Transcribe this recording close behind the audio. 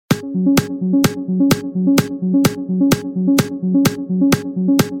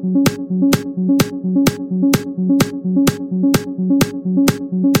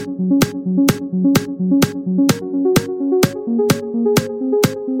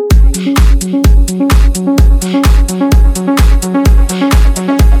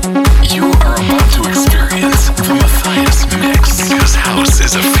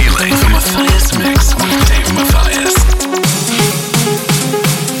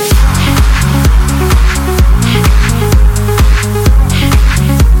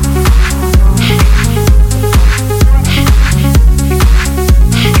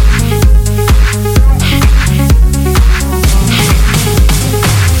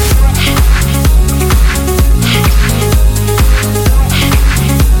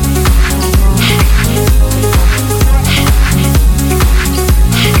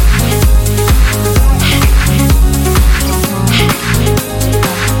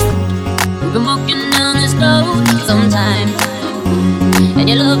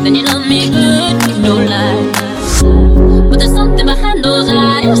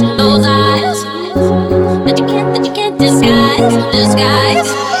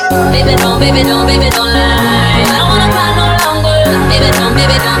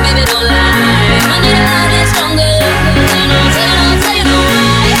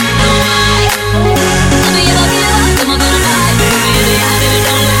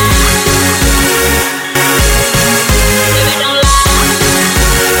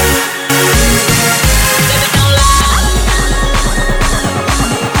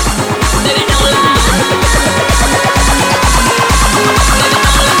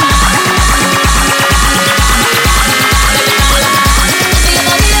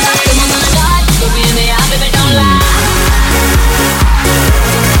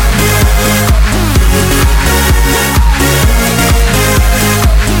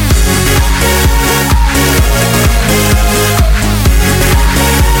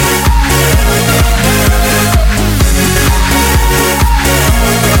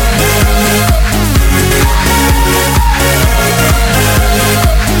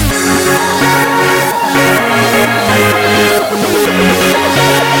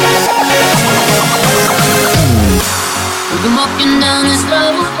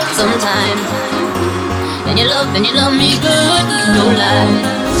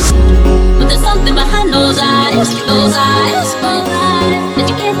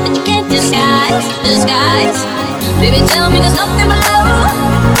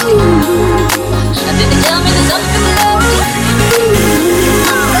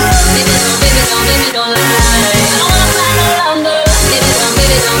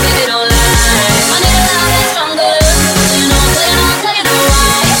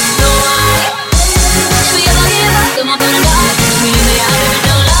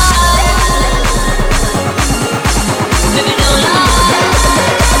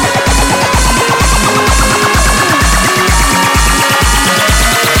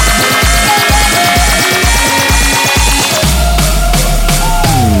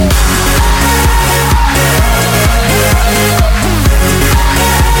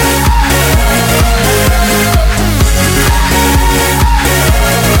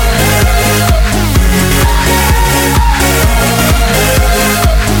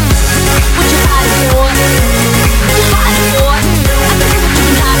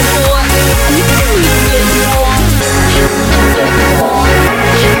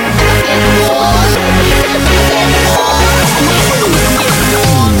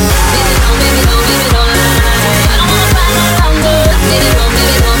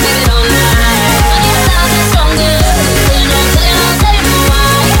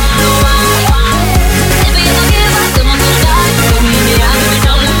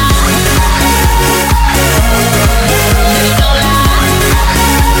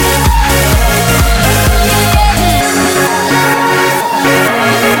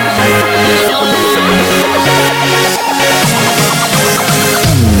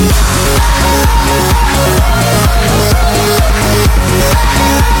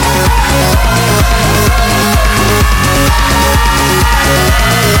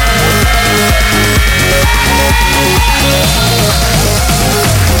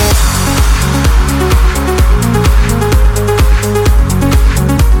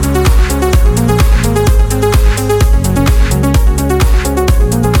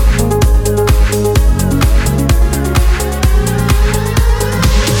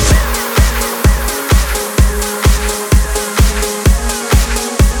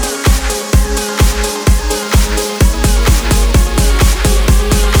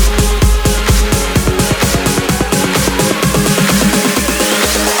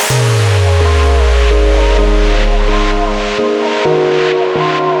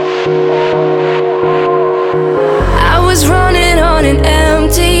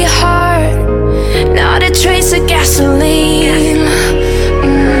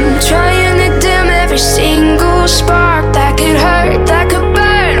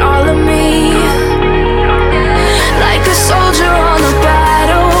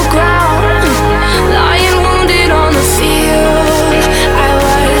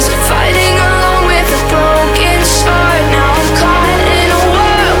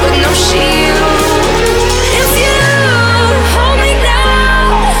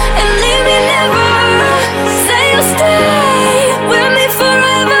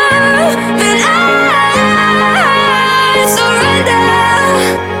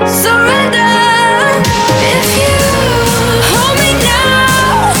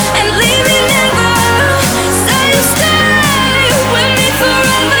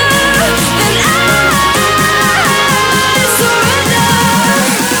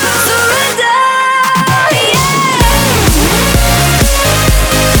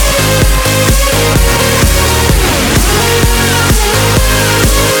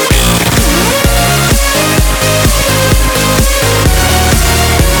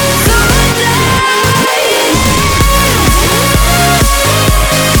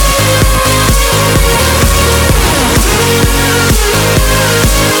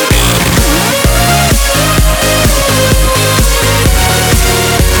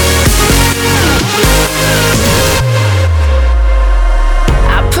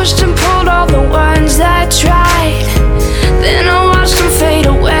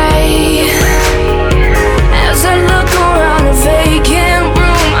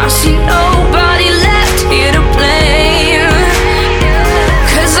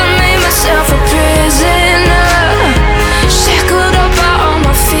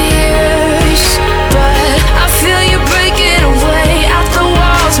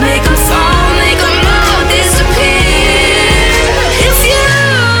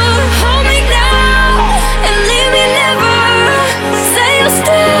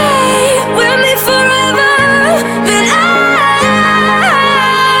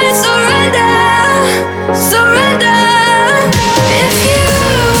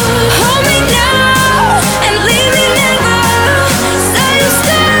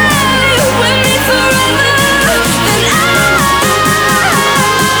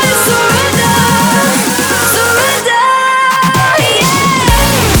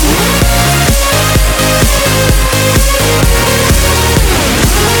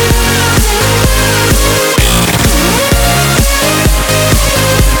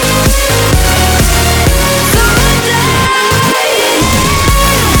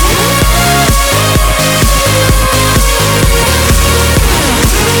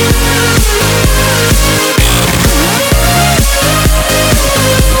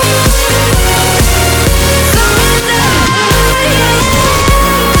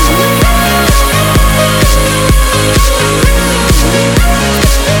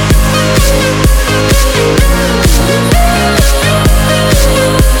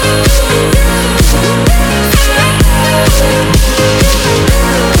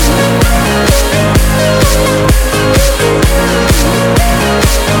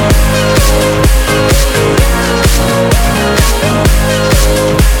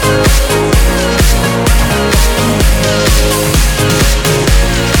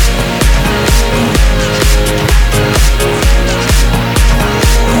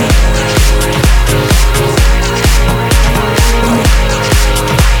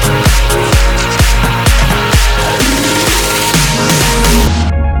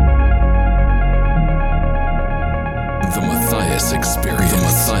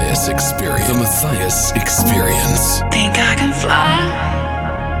Experience. The Matthias Experience. Think I can fly.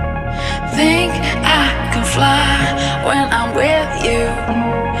 Think I can fly when I'm with you.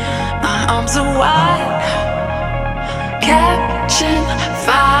 My arms are wide, catching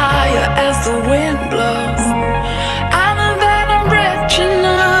fire as the wind blows. I know that I'm rich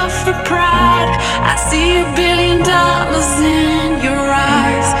enough for pride. I see $1 billion in your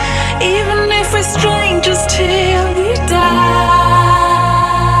eyes, even if we're strangers till we die.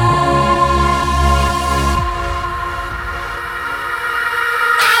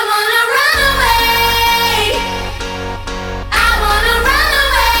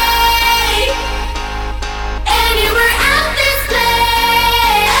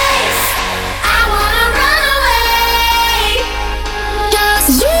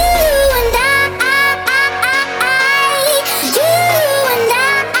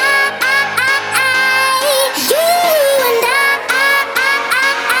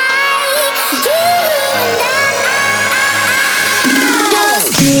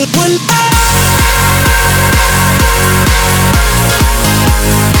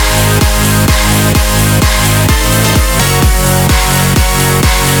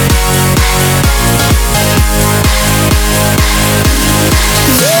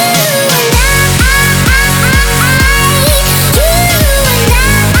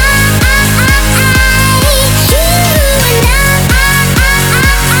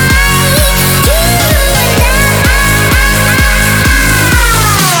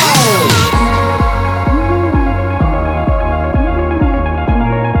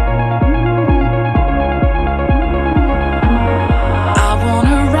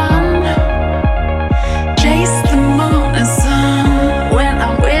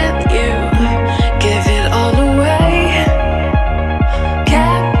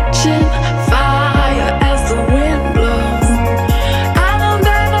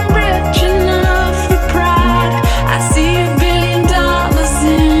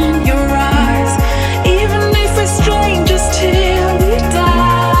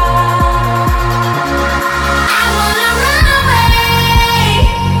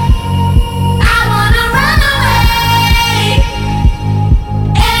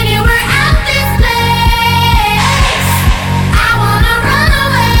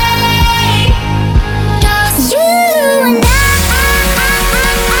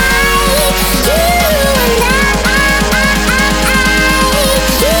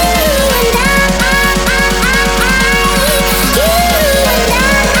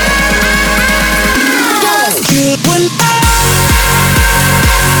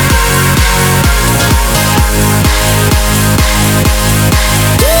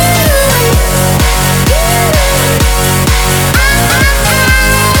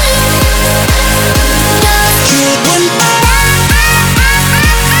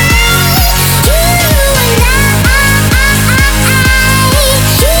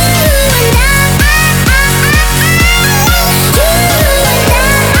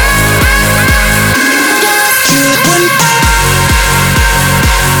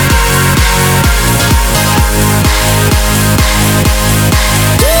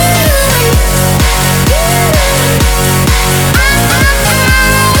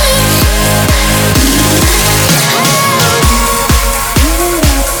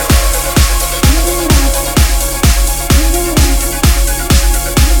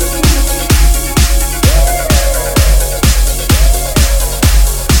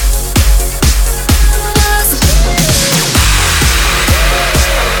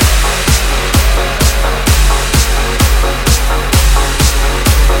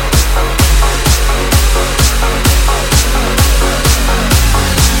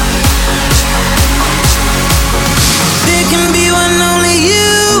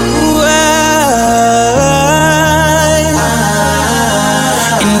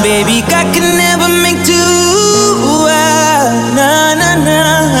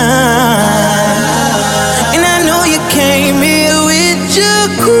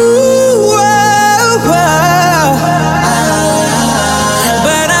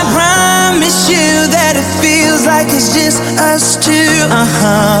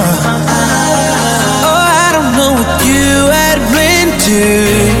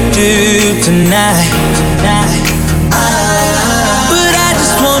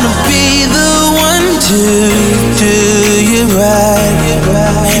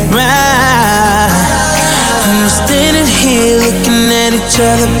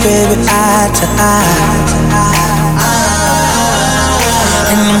 Baby, eye to eye.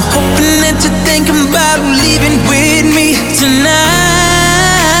 And I'm hoping that you're thinking about leaving with me tonight.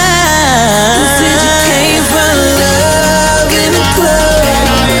 You said you came for love in the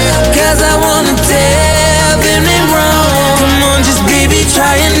club,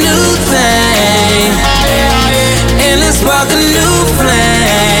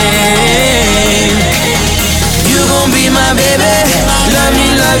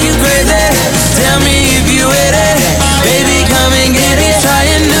 love you crazy. Tell me if you with it. Baby, come and get it. Try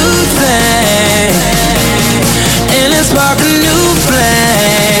a new thing, and let's spark a new flame.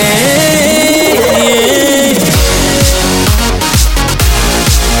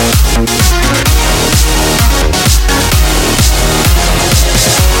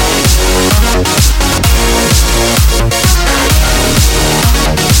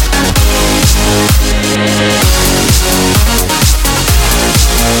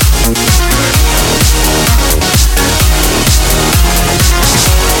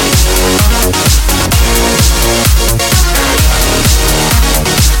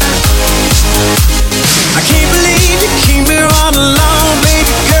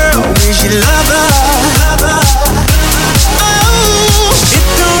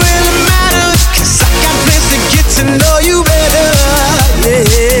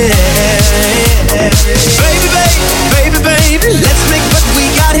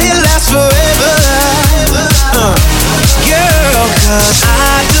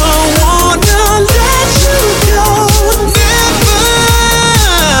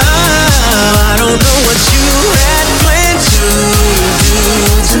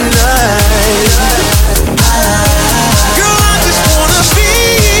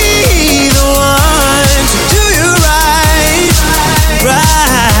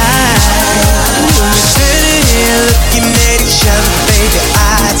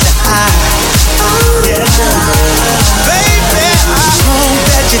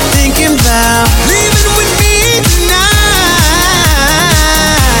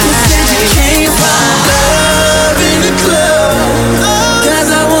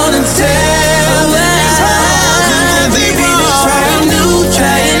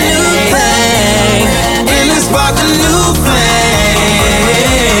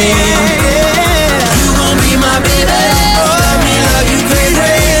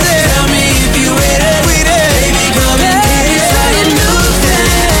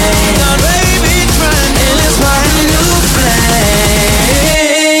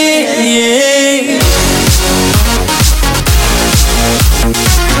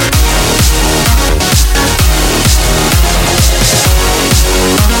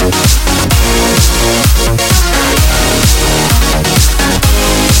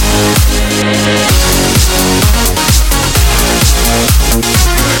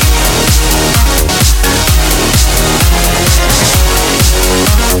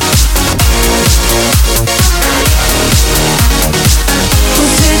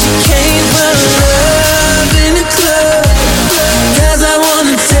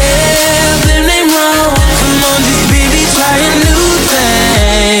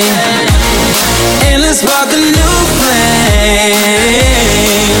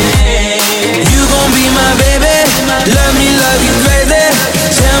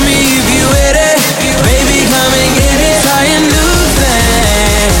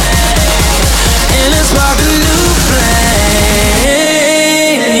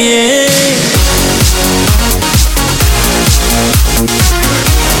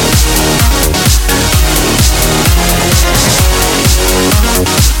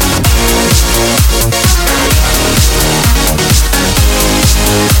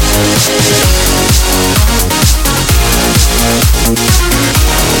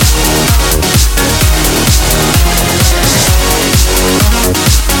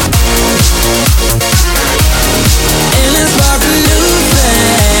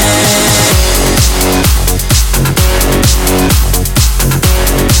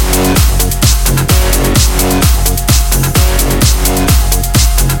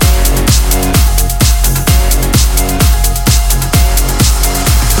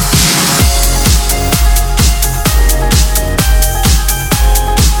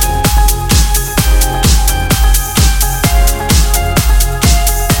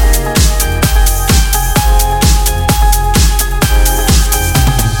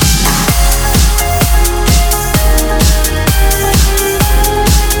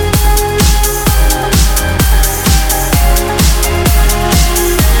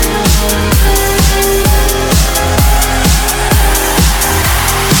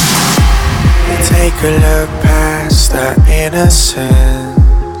 could look past our innocence.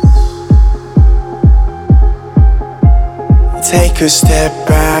 Take a step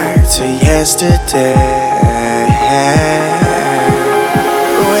back to yesterday,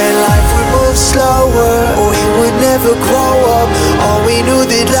 when life would move slower, we would never grow up. All we knew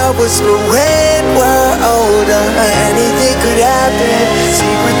that love was for when we're older. Anything could happen,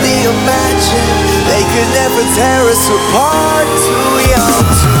 secretly imagine they could never tear us apart. Too young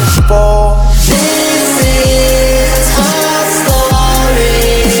to fall. This is our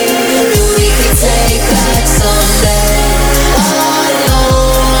story.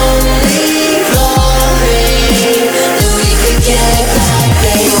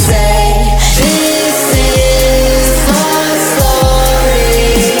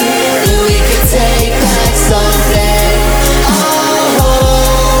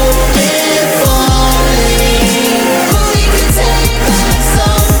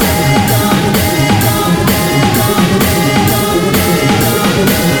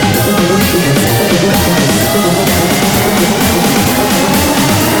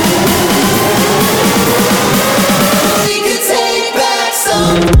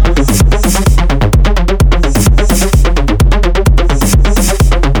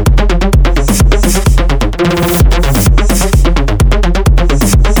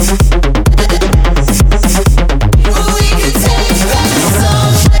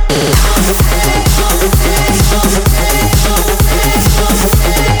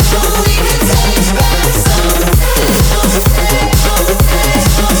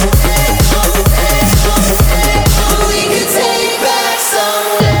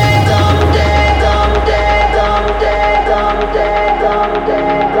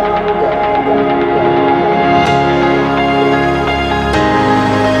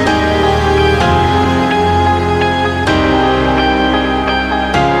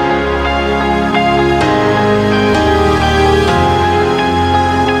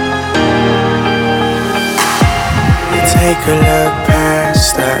 Take a look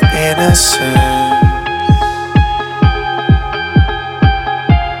past our innocence.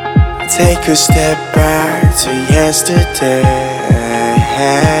 Take a step back to yesterday.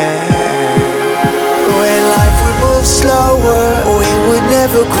 When life would move slower, we would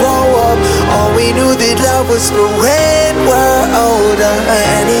never grow up. All we knew that love was for when we're older.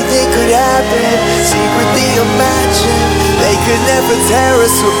 Anything could happen, secretly imagine. They could never tear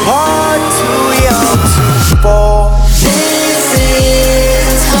us apart. Too young to fall. This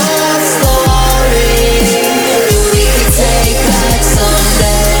is our story. We could take back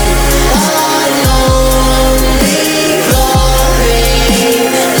someday our lonely glory.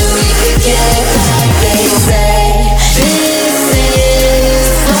 We could get back, they say. This is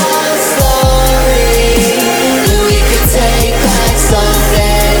our story. We could take back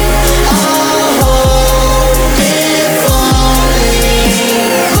someday our home, if only.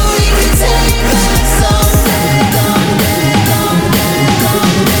 We could take back someday.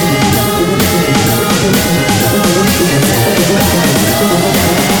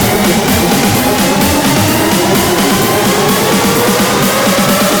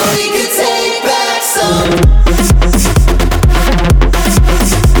 We could take back some.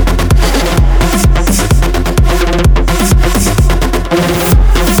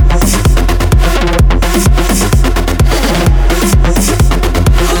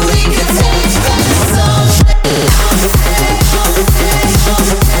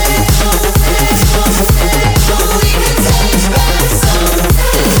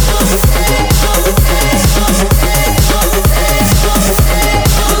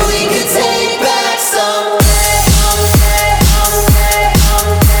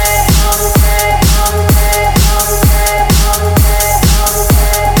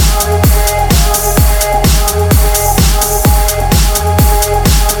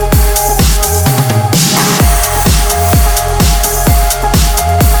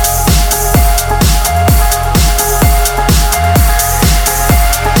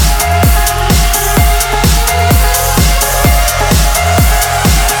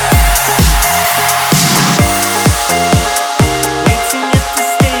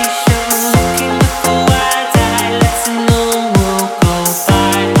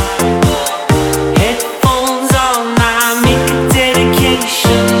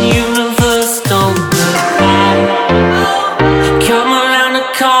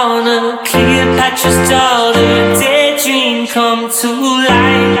 Cleopatra's daughter, daydream come to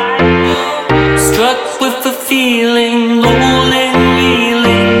life. Struck with a feeling, rolling,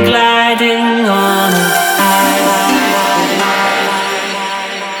 reeling, gliding on a high.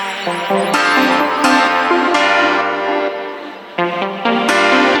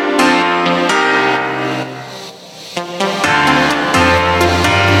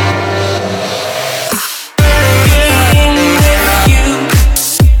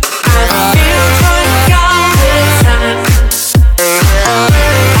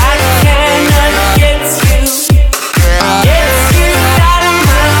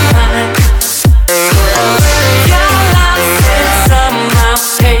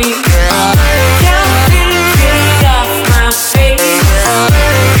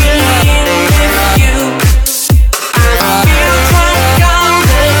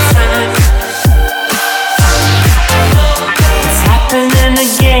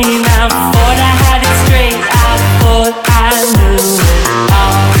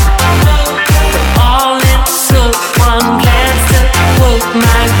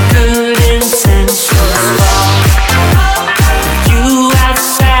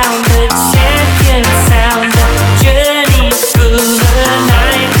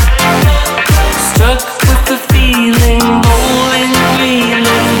 Feeling, rolling,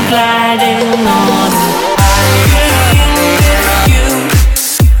 reeling.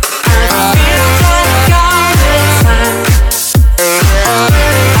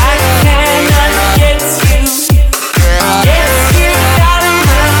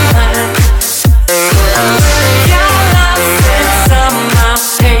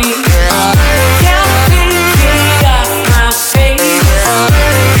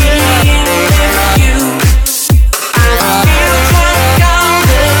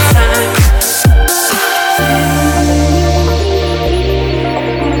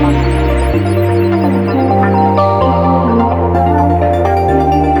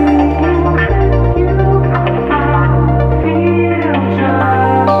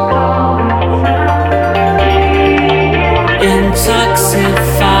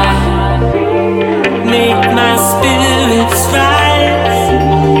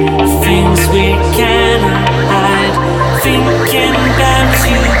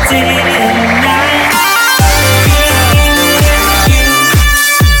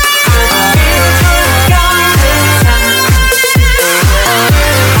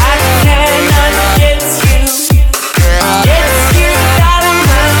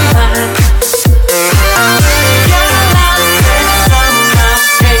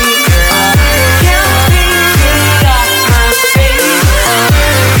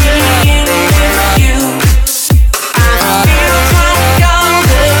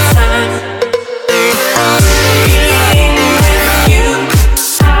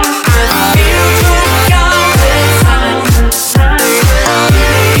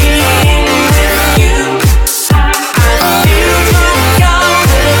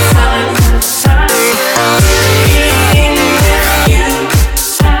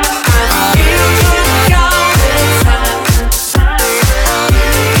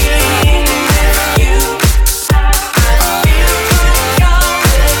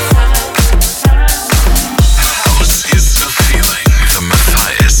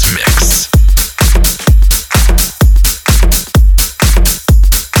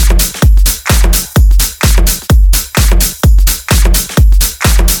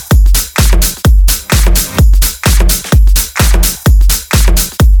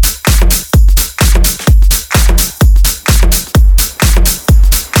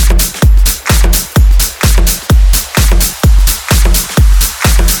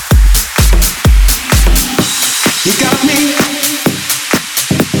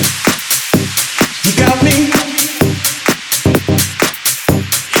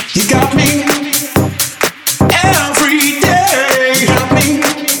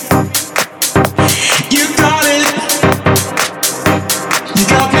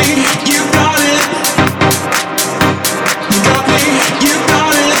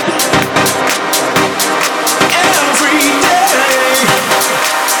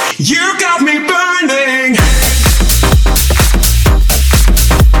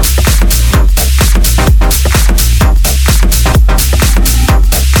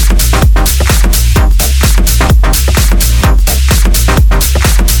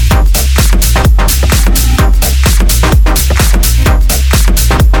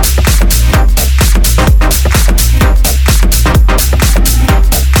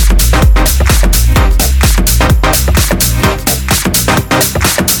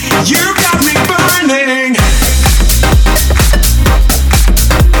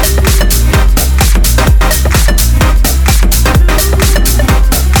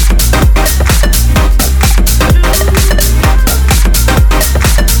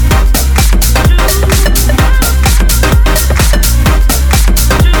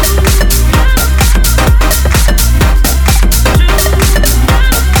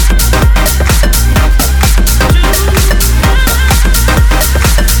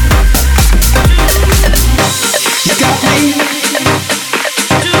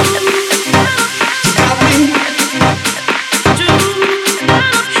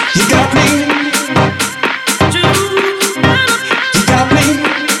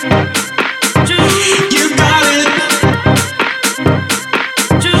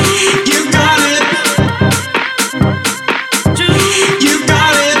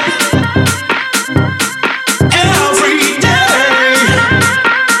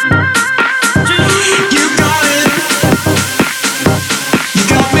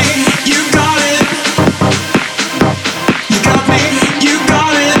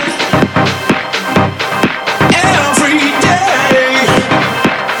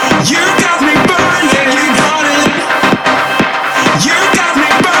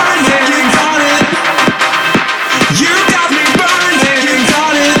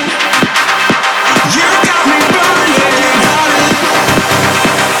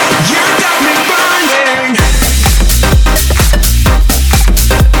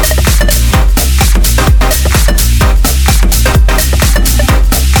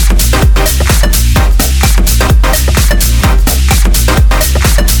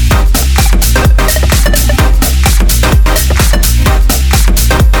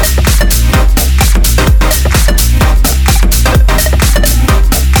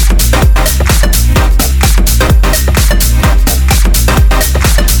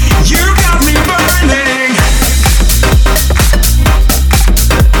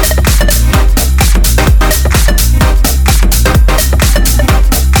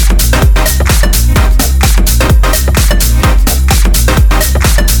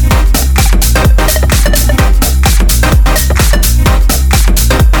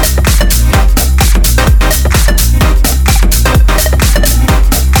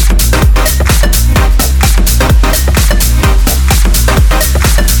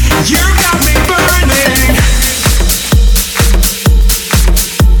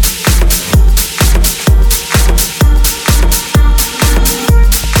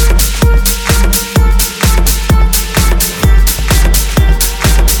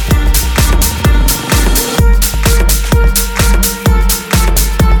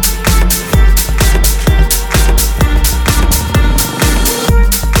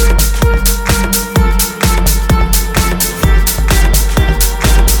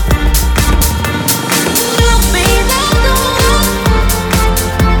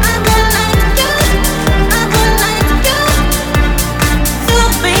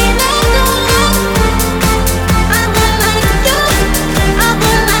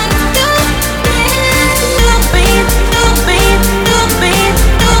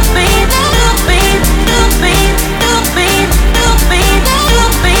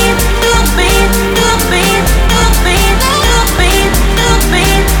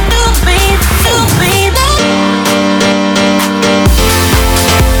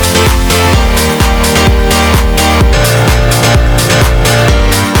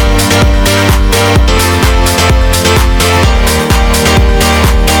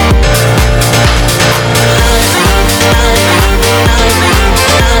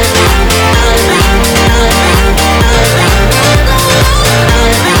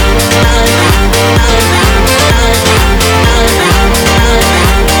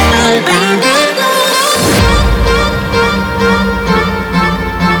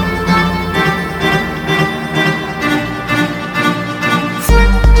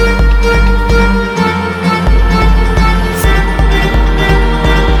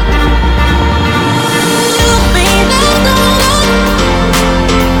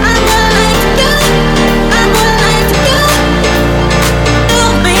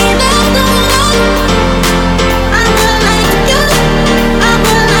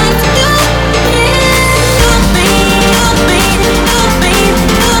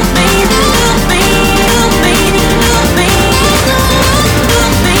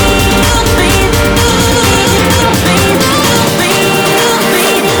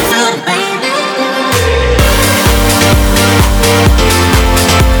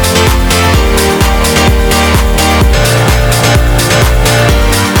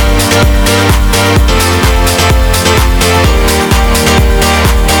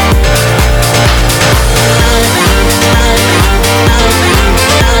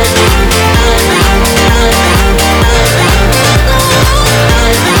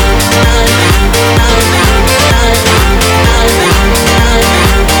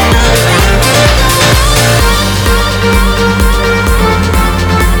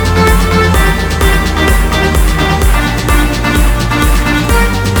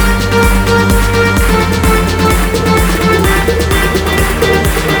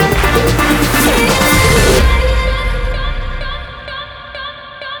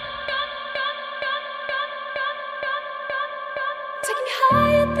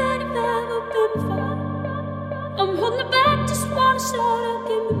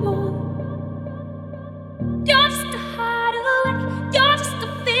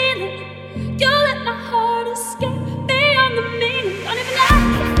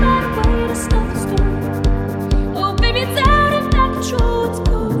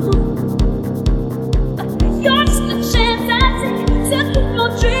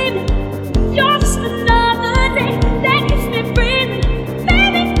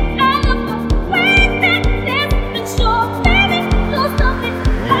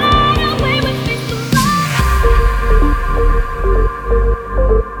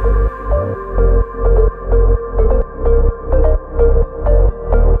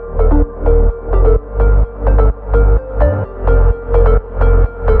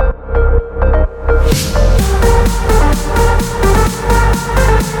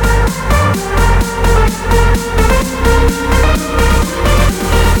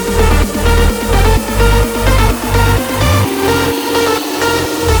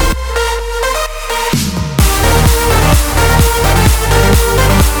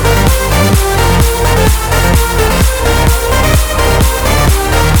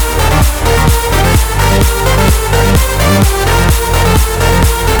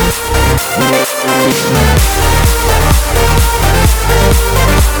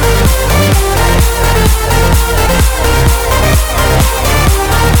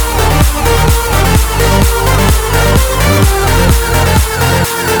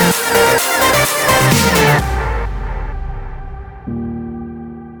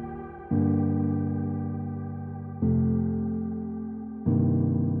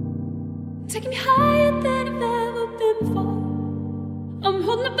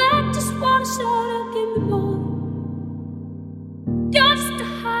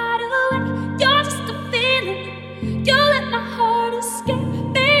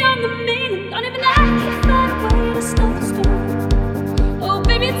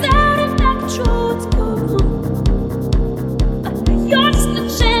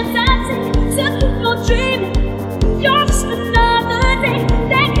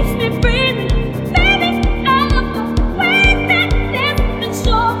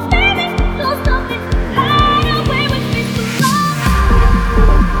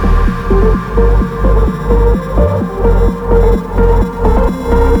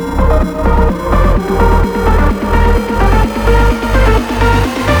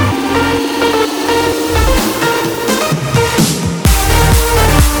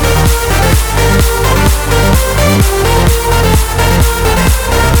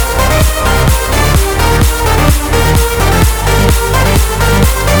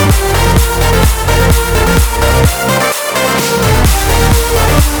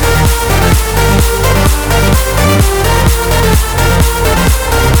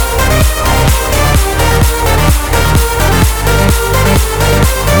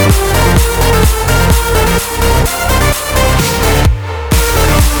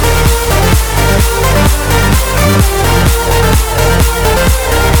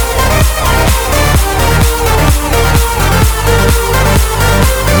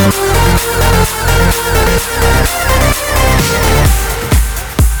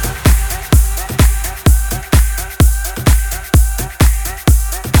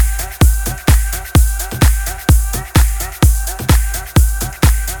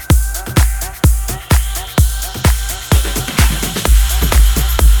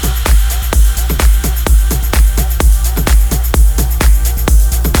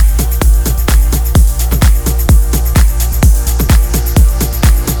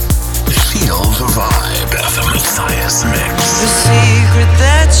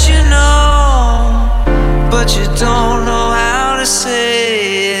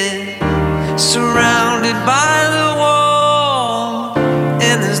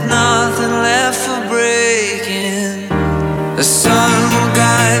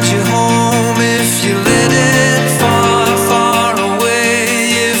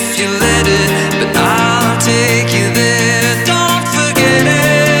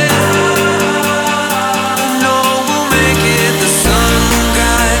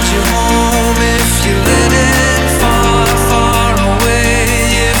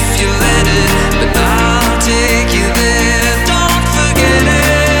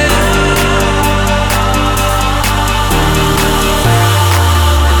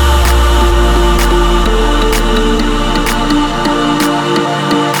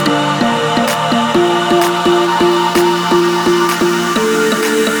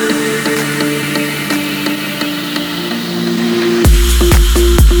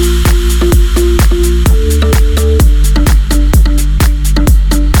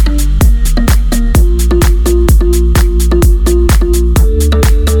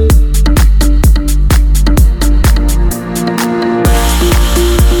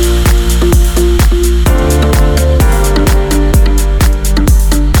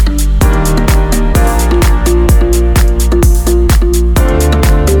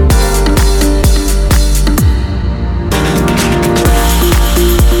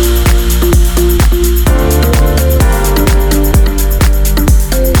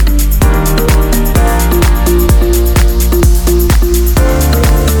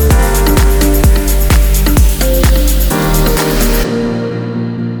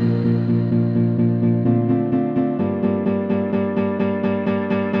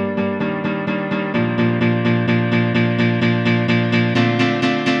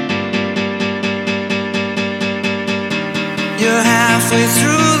 halfway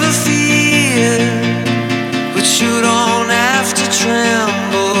through the fear, but you don't have to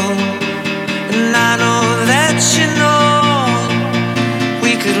tremble. And I know that you know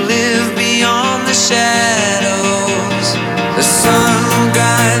we could live beyond the shadows. The sun will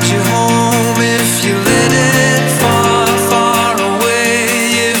guide you home if you let it. Far, far away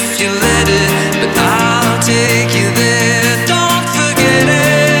if you let it. But I'll take you there, don't forget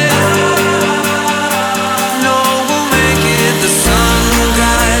it. No, we'll make it. The sun will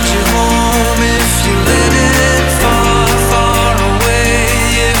guide you home if you let it. Far, far away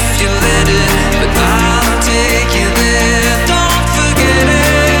if you let it. But I'll take you there, don't forget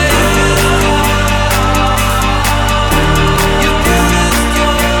it.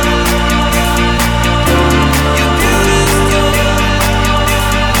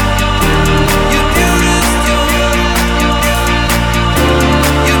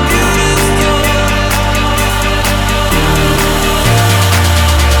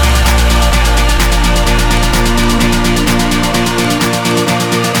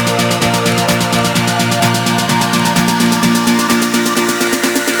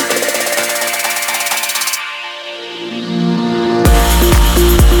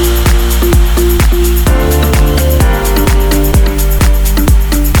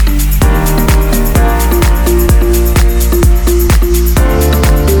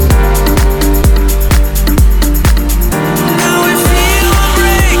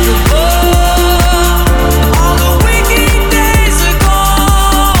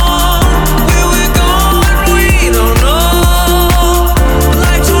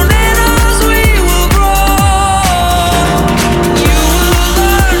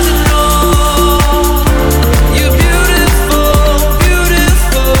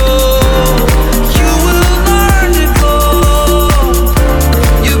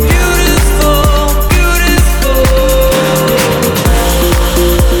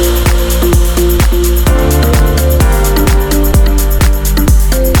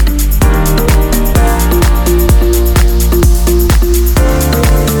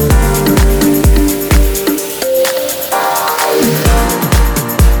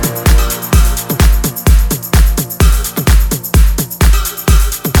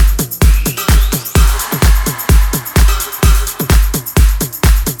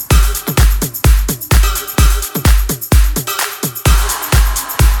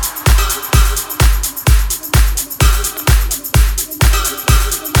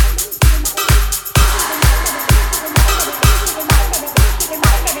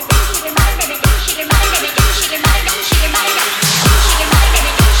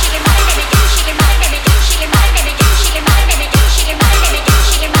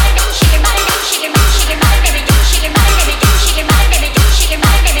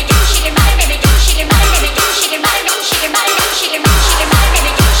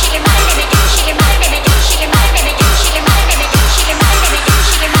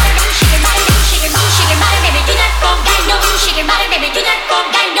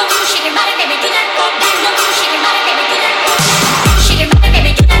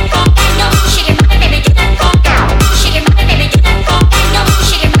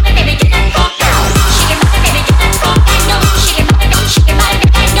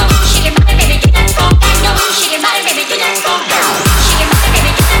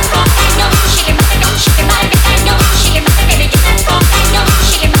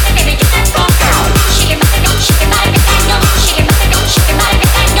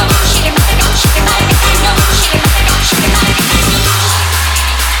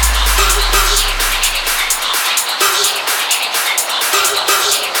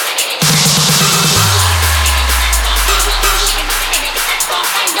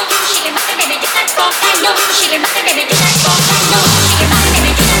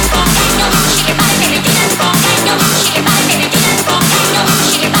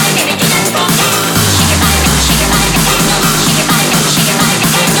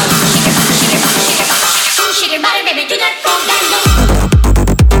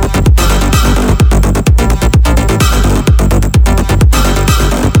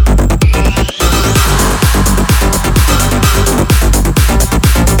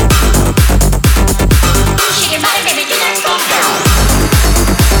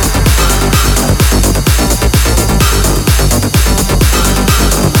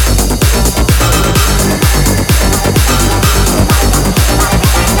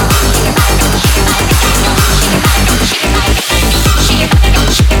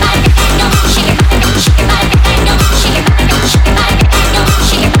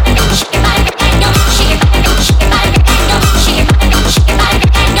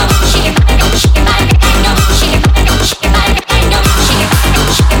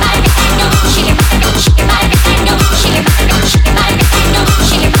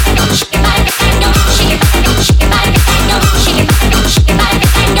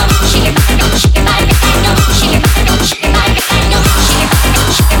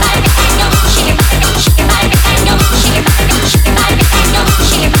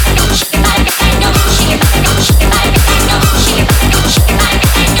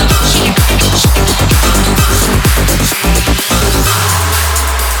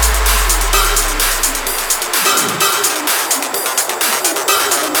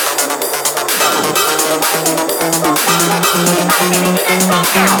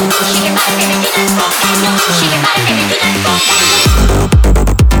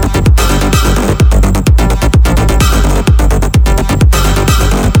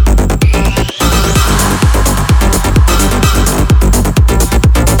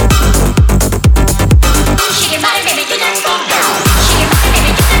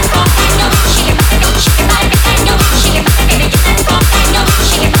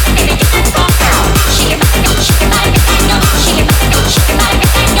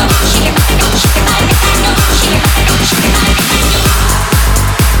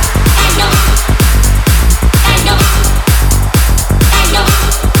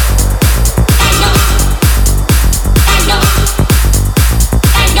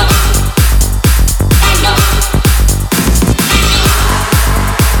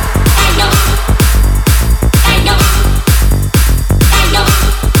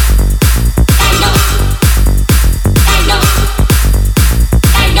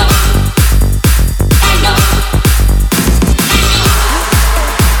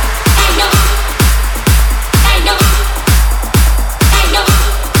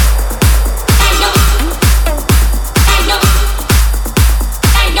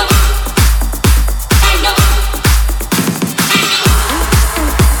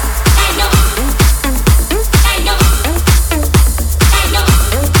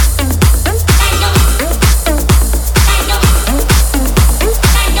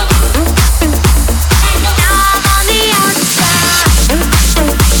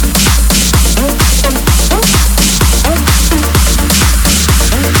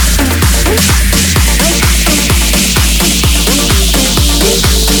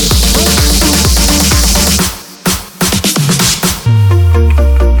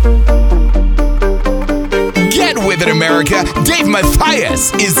 America, Dave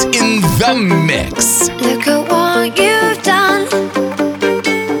Mathias is in the mix. Look at what you've done.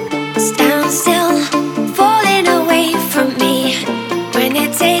 Stand still, falling away from me. When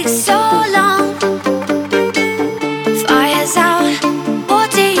it takes so long, fire's out.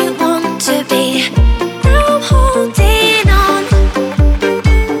 What do you want to be? Now I'm holding on.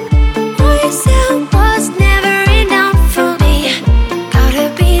 What you said was never enough for me.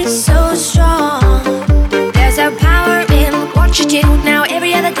 Gotta be so strong. There's a power in what you do. Now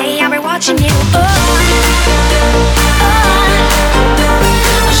every other day I'll be watching you. Oh, oh.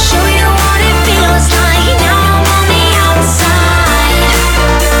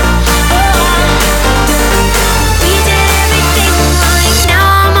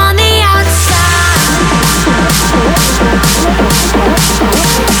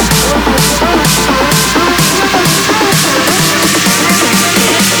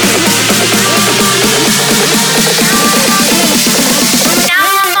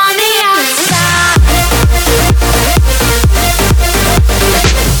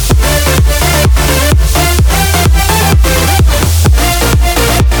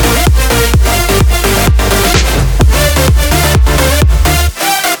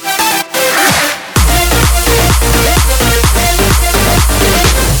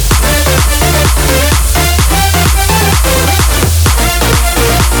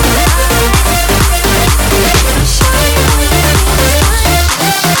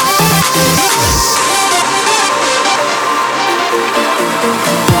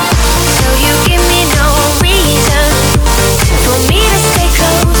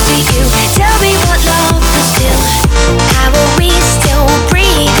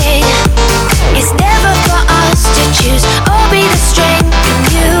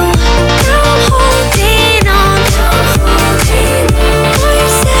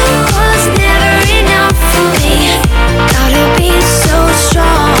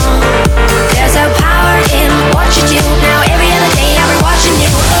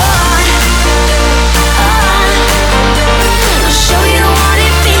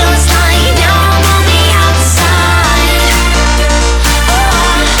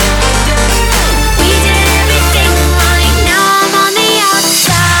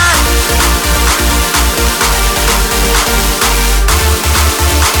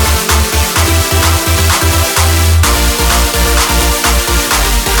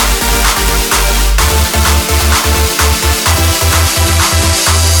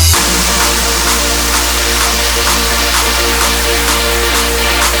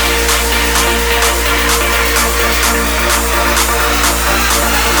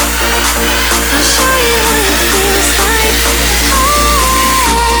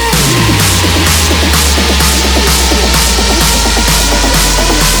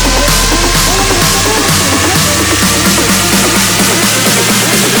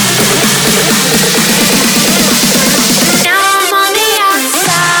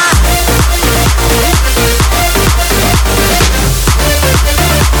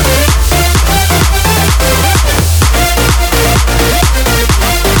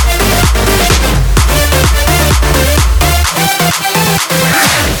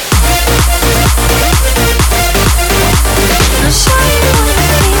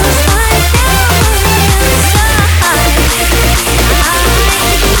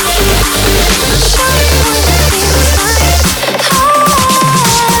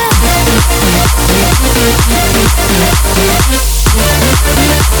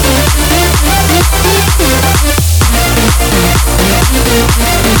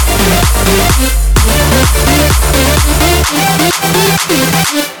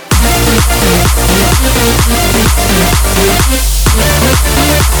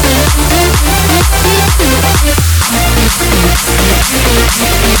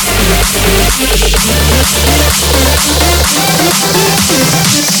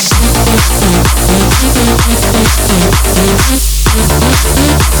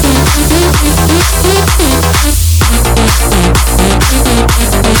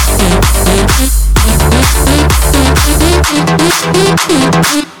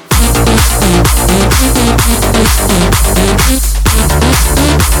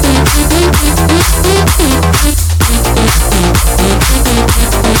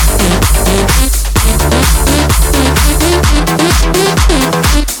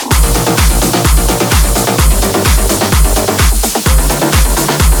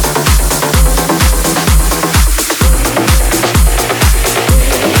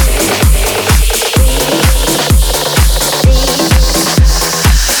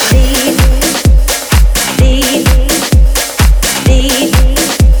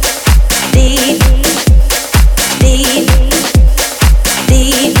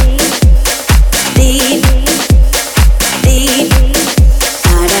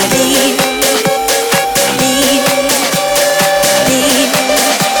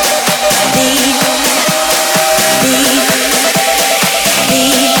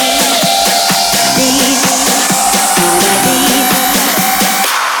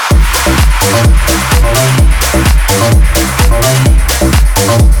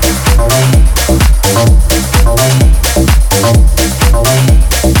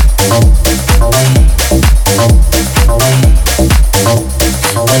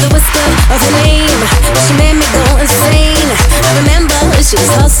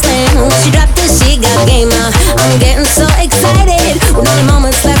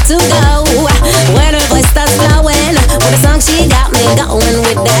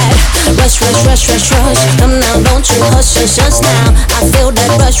 rush. Come now, don't you hush, hush, hush now. I feel that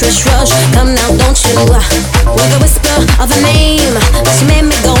rush, rush, rush. Come now, don't you with a whisper of a name, but she made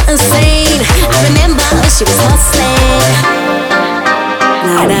me go insane. I remember she was hustling.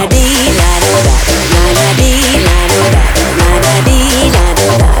 La da dee, la da da, la da dee, la da da, la da dee, la da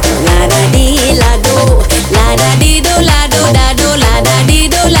da, la da dee, la do, la da dee do, la do da do, la da dee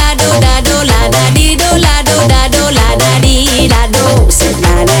do, la do da do, la da dee do, la do da do, la da dee, la do. Said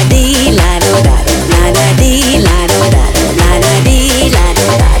la da dee, la do da do, la da dee, la do da do, la da dee, la do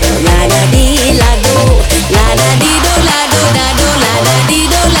da do, la da dee, la do, la da dee do, la do da do, la da dee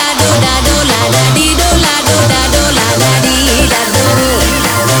do, la do da do, la da dee do, la do da do, la da dee, la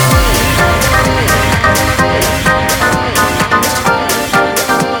do.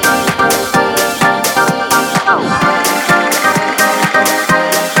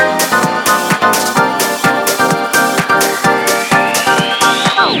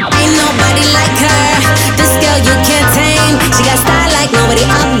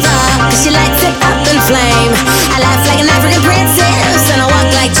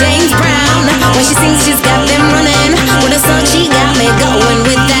 She sings, she's got them running. With a song, she got me going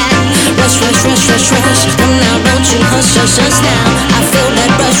with that. Rush, rush, rush, rush, rush. Come now, don't you hush, hush, hush now. I feel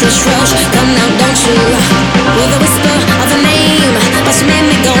that rush, rush, rush. Come now, don't you with a whisper of a name, but she made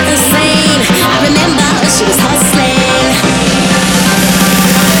me go insane. I remember she was hustling.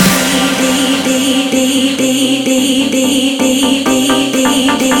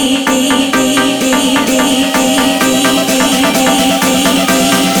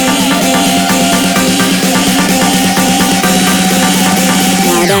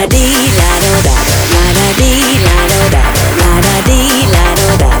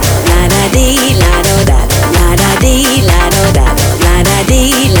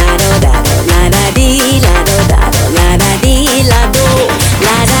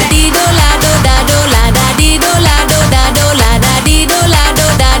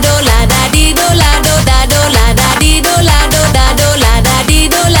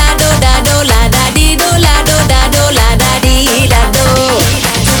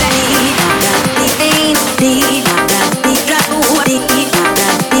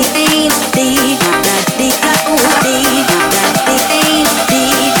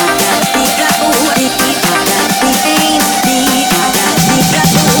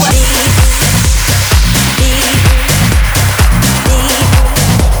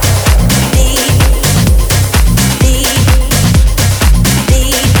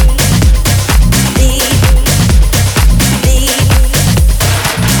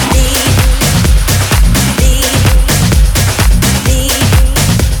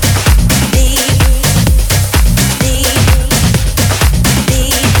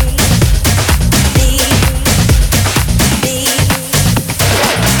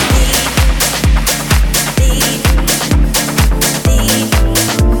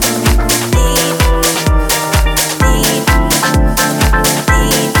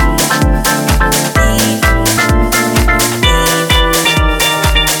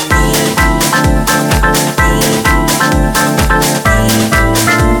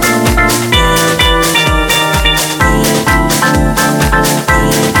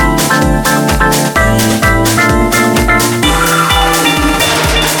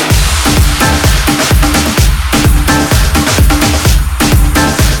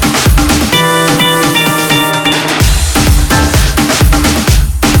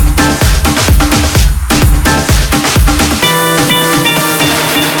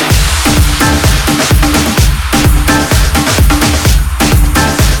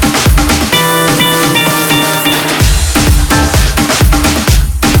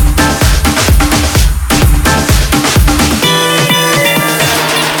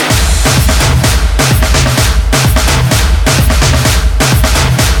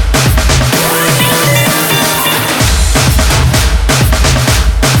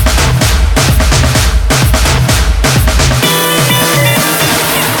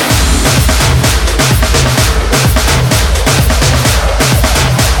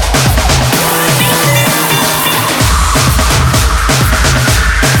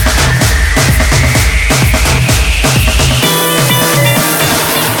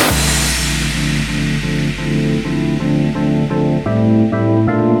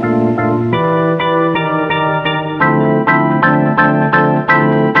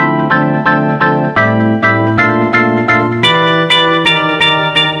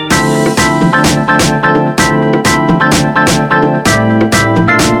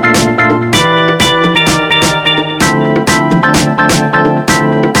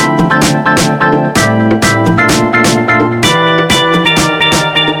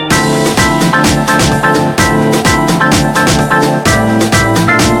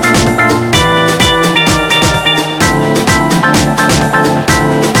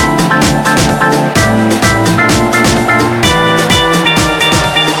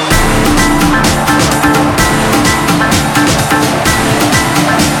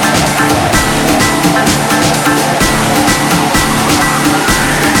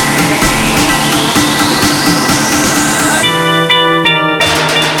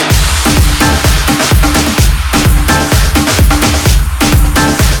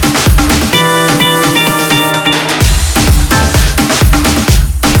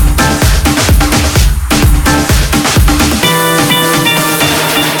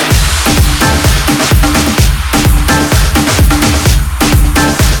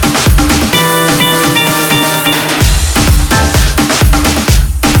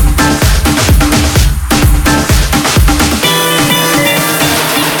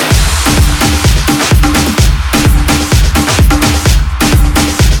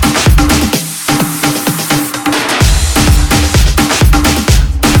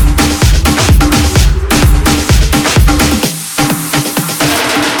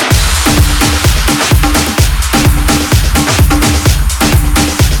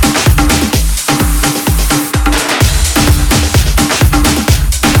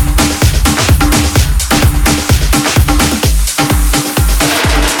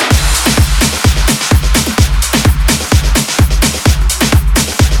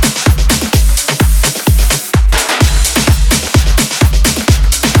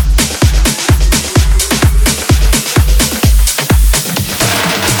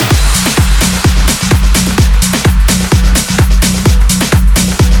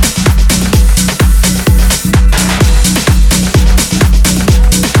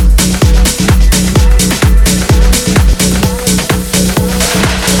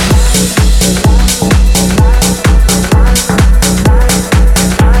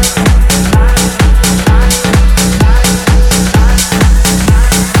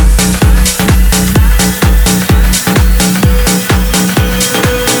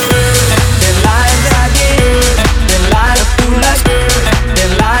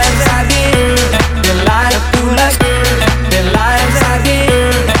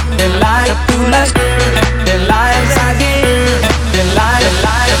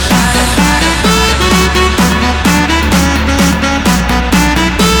 You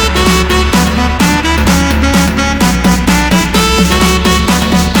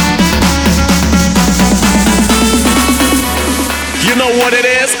know what it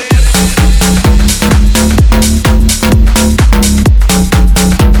is?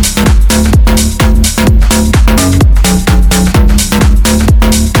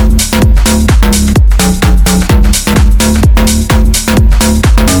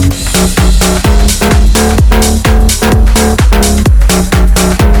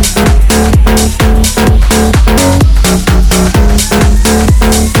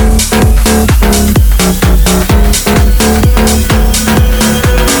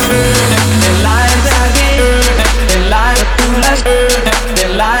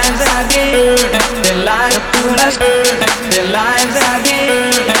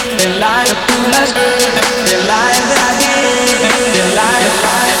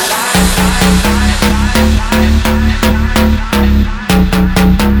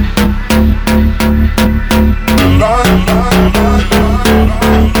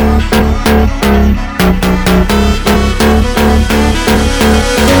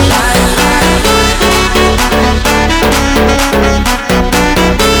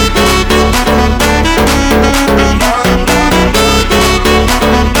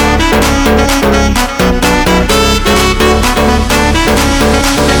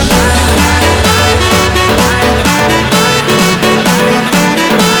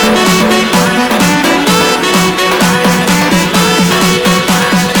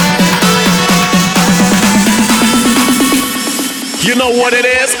 You know what it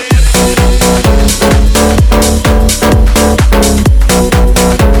is?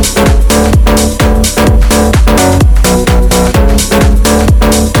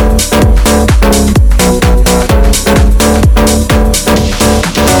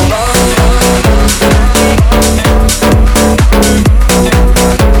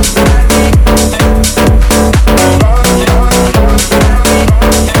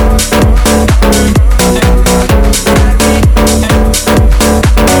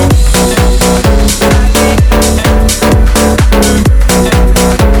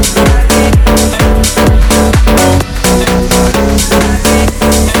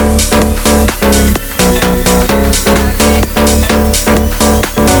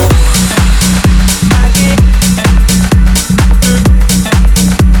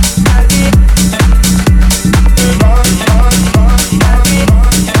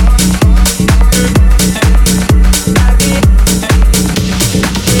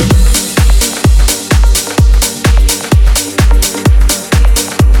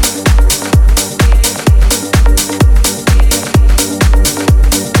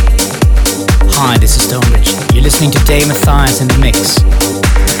 Hi, this is Stonebridge. You're listening to Dave Mathias in the mix.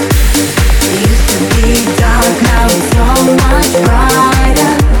 It used to be dark, now it's so much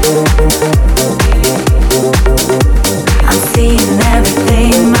brighter. I'm seeing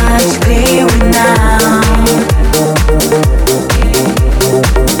everything much clearer now.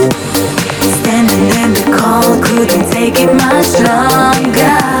 Standing in the cold, couldn't take it much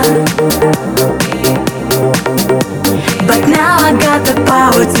longer. But now I got the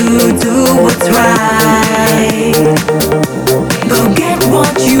power to do what's right. Go get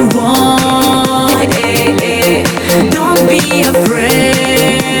what you want, don't be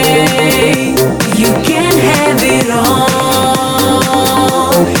afraid. You can have it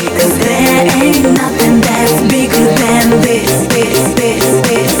all, 'cause there ain't nothing that's bigger than this.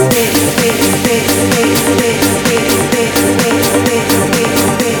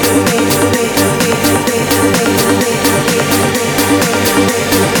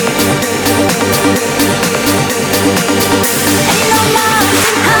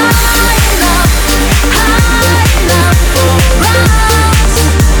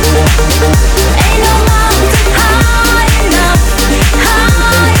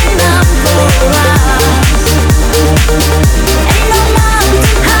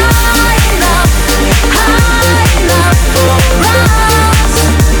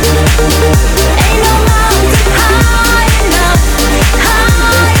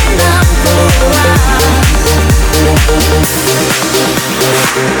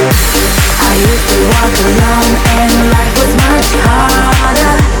 I used to walk alone and life was much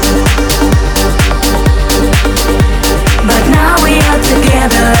harder. But now we are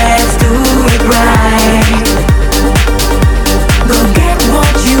together, let's do it right. Go get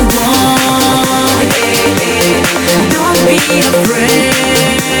what you want, don't be afraid.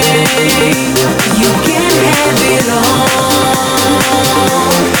 You can have it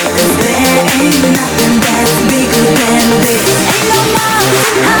all, 'cause there ain't nothing that's bigger than this. Ain't no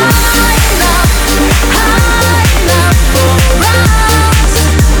mountain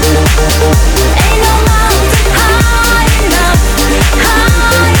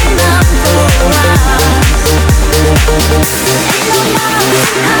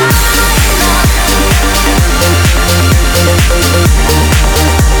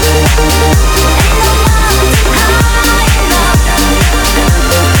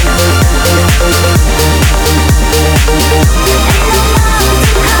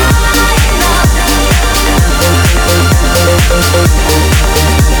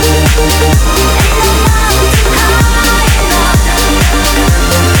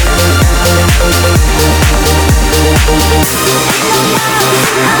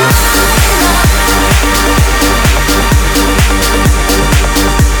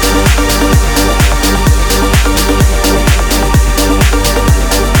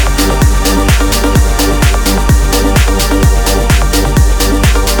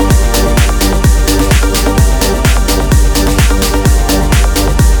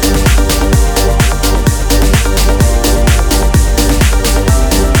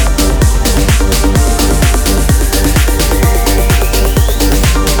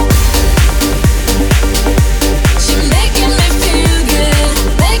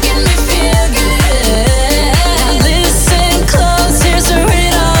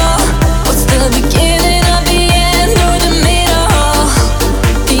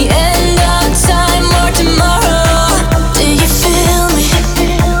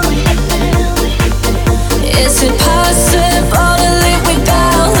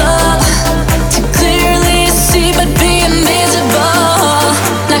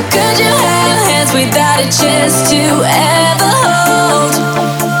without a chance to ever hold.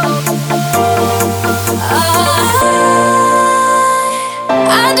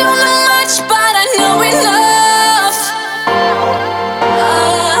 I don't know much, but I know enough.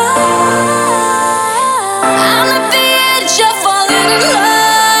 I'm at the edge of falling in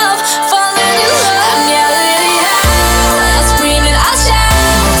love, falling in love. I'm yelling out, I'm screaming, I'll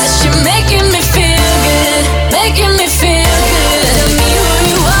shout. You're making me feel good, making me feel good. Tell me who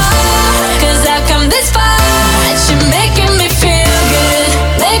you are, 'cause I've come this far. You're making me feel good,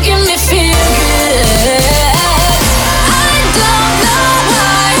 making me feel good. I don't know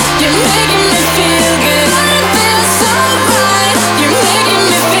why you're making me feel good, but it feels so right. You're making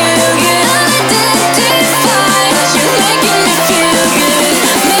me feel good, unidentified. You're making me feel good,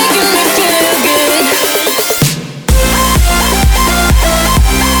 making me feel good.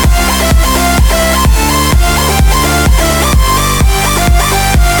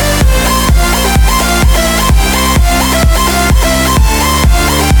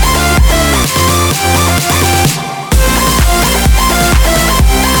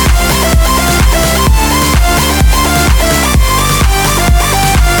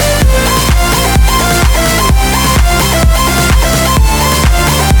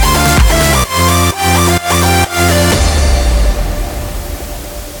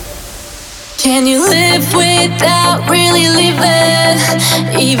 Can you live without really living?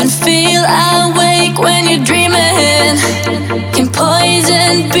 Even feel awake when you're dreaming? Can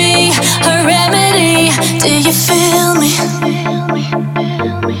poison be a remedy? Do you feel me?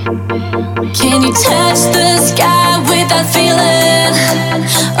 Can you touch the sky without feeling?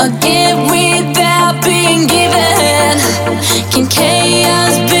 Or give without being given? Can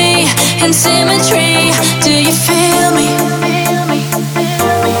chaos be in symmetry? Do you feel me?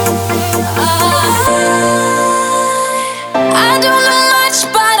 I don't know much,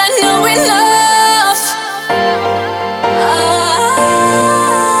 but I know enough.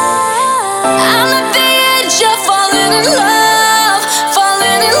 I'm at the edge of falling in love,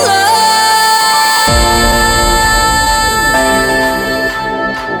 falling in love.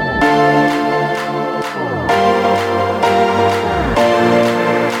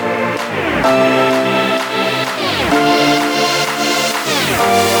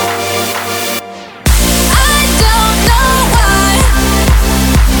 I don't know why,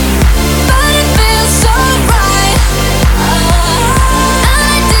 but it feels so right.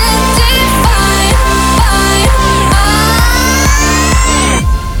 Unidentified.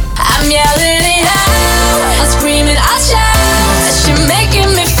 I'm yelling it out, I'm screaming, I'll shout. You're making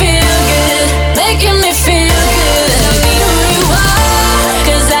me feel good, making me feel good. Tell me who you are,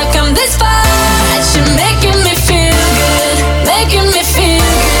 'cause I've come this far. You're making me feel good, making me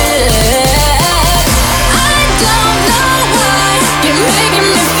feel good. I don't know why you're making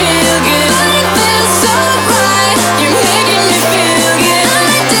me feel good, but it feels so right. You're making me feel good,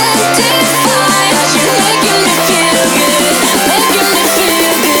 unidentified. You're making me feel good, making me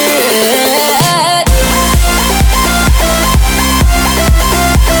feel good.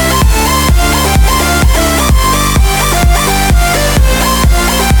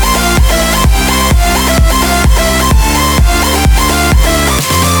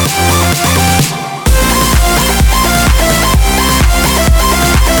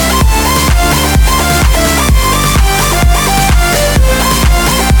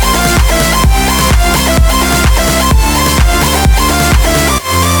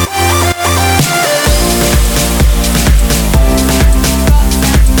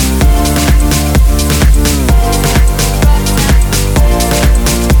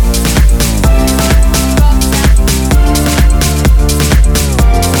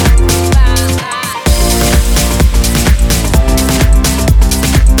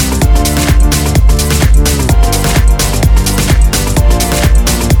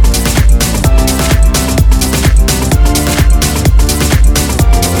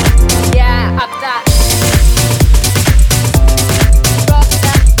 Yeah, up that. Rock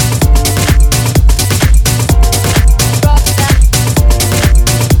that. Rock that. Rock that.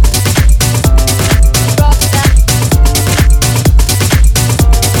 Rock that. Rock that. Rock that.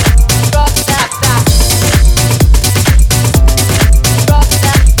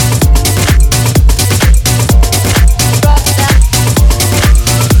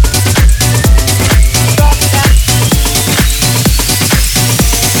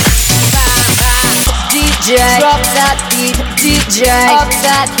 DJ, drop that beat, DJ, up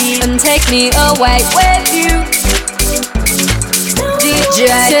that beat and take me away with you. DJ,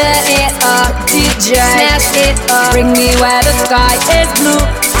 turn it up, DJ, smash it up, bring me where the sky is blue.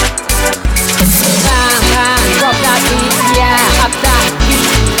 Drop that beat, yeah, up that beat,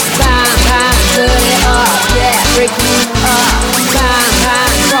 turn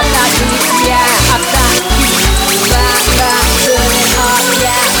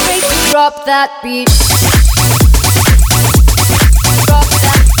that beat.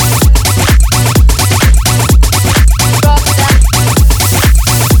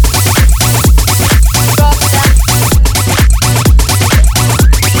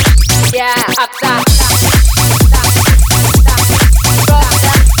 Yeah, up that.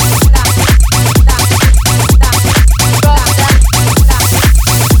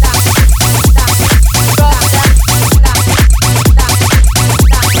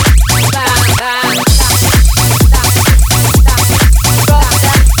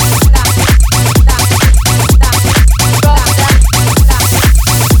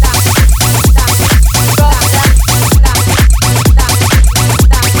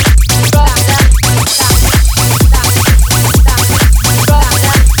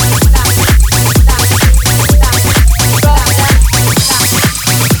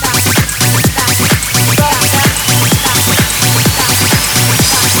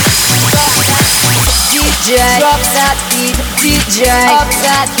 Drop that beat, DJ, up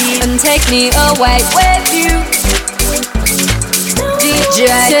that beat and take me away with you. DJ,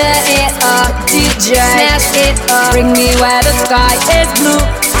 tear it up, DJ, smash it up, bring me where the sky is blue.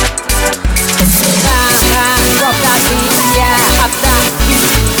 Drop that beat, yeah, up that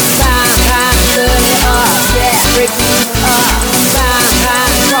beat. Turn it up, yeah, bring me up. Drop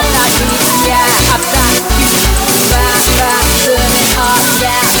that beat, yeah, up that beat. Turn it up,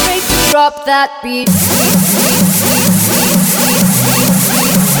 yeah, bring me. Drop that beat.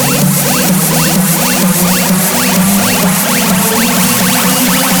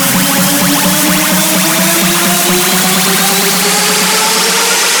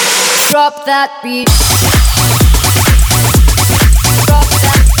 Drop that beat. Drop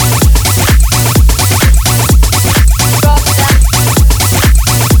that. Drop that.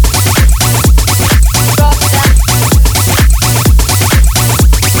 Drop that.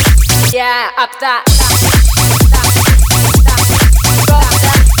 Yeah, up that.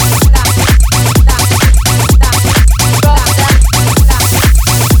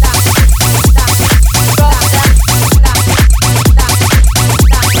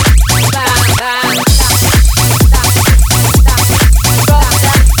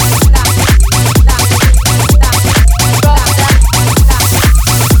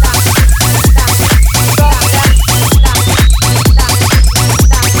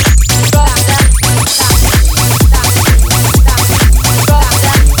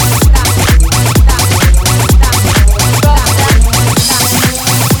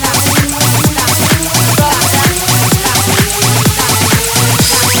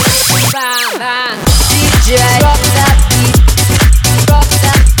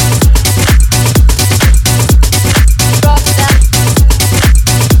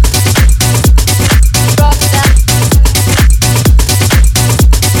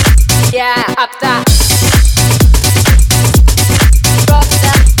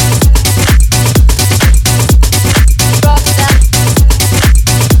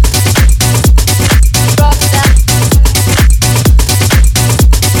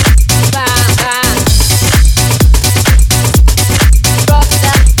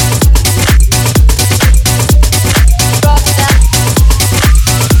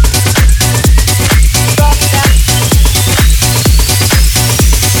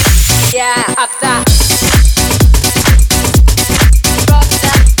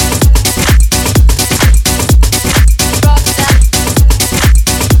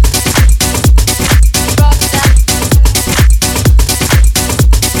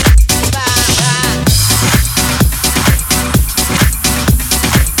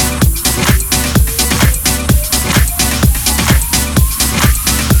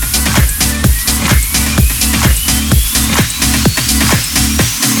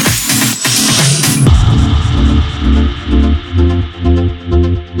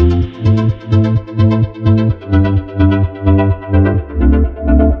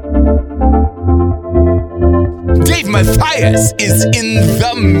 Matthias is in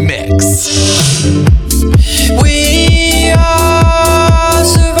the mix. We are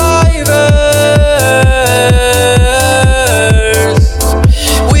survivors.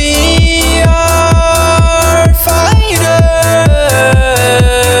 We are fighters.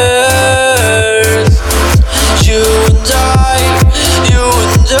 You and I, you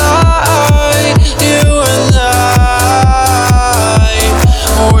and I, you and I.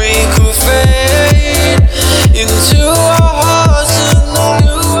 We could fade into our hearts and our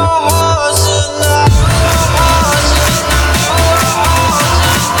hearts and our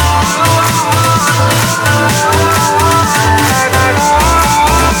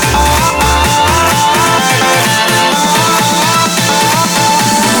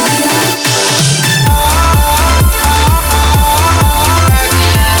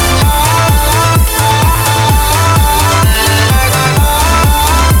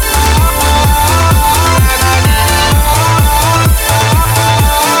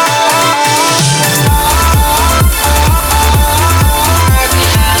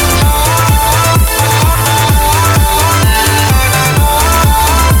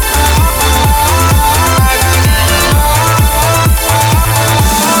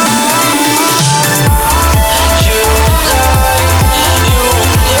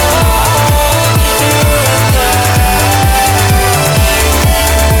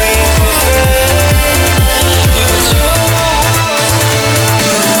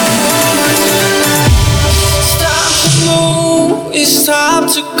time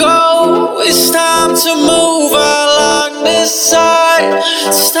to go, it's time to move along this side.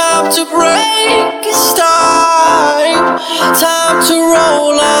 It's time to break, it's time to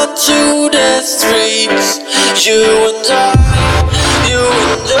roll onto the streets. You and I, you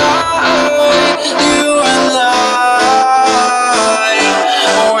and I, you and I,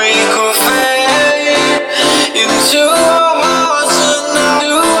 we could fade into our hearts and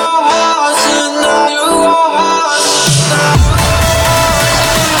into our hearts and into our hearts.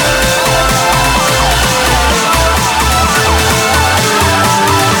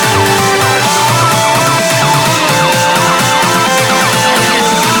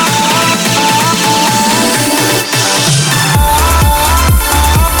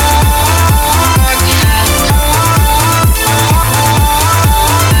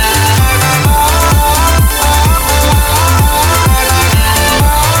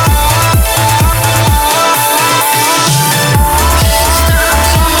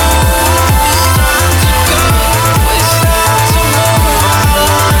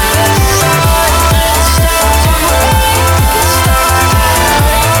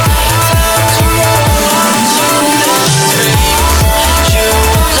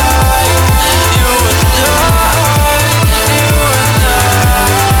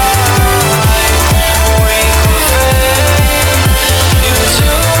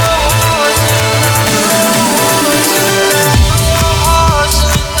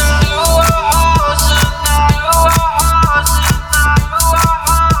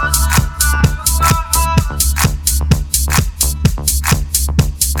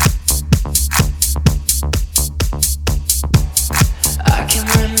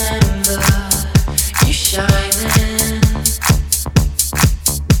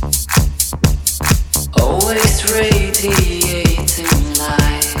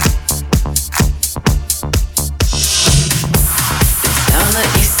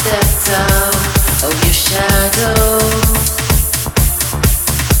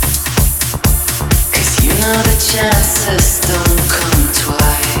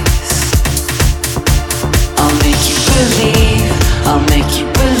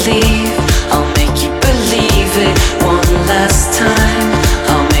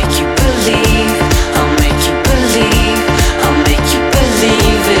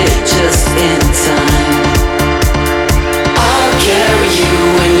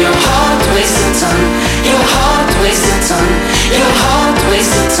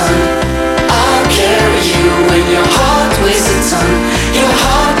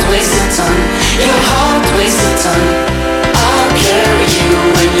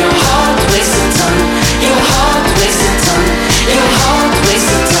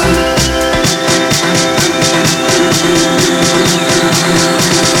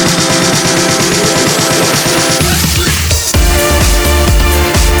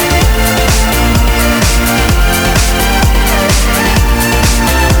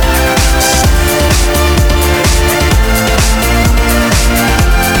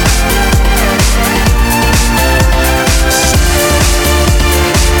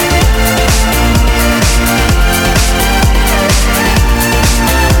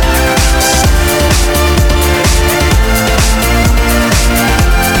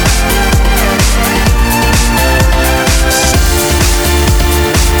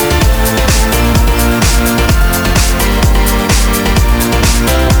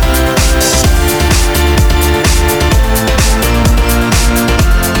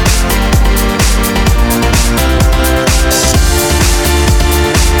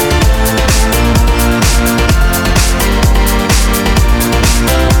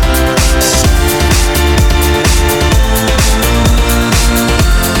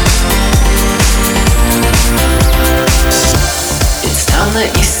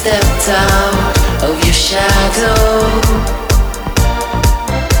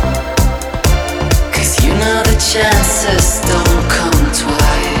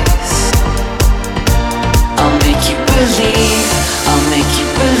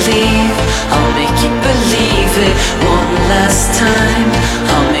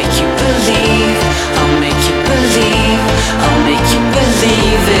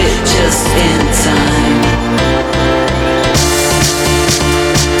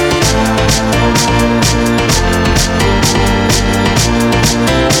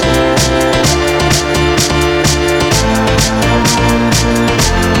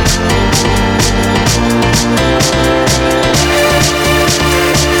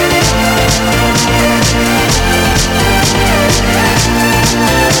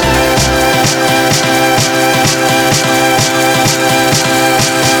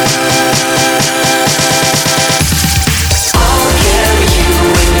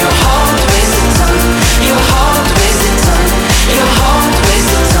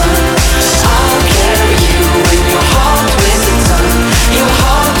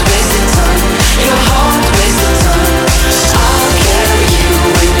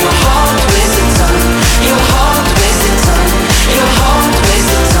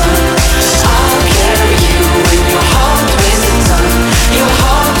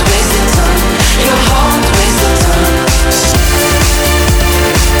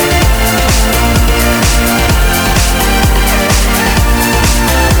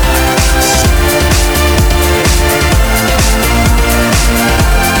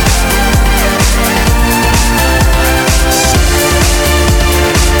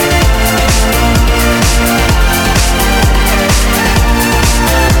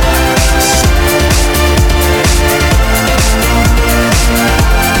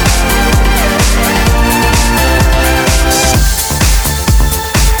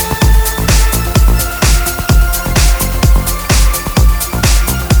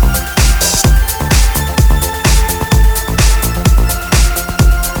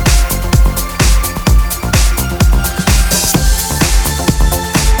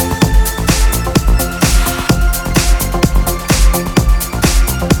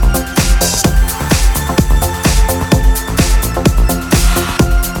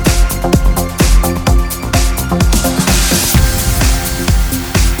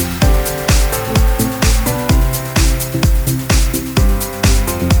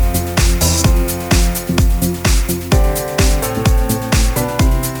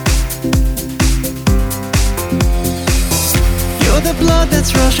 blood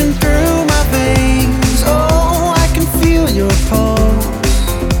that's rushing through my veins. Oh, I can feel your pulse.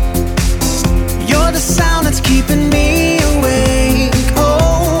 You're the sound that's keeping me awake.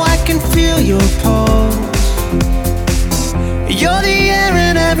 Oh, I can feel your pulse. You're the air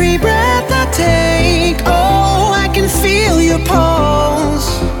in every breath I take. Oh, I can feel your pulse.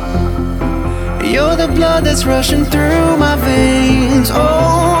 You're the blood that's rushing through my veins.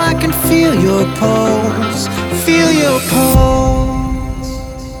 Oh, I can feel your pulse. Feel your pulse.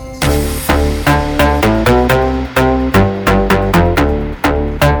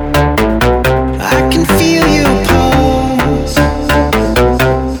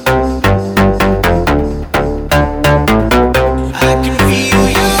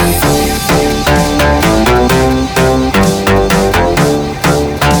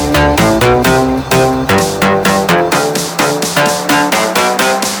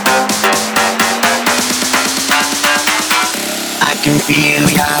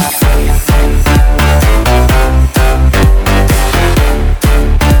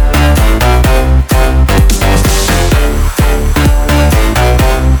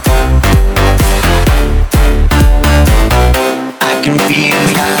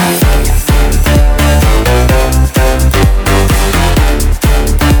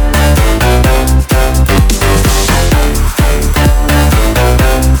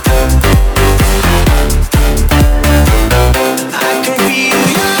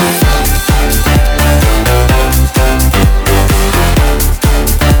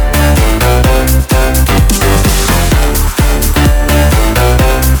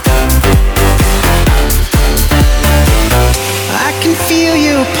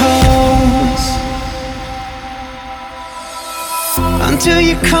 Until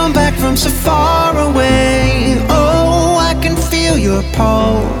you come back from so far away. Oh, I can feel your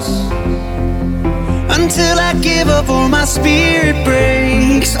pulse. Until I give up or my spirit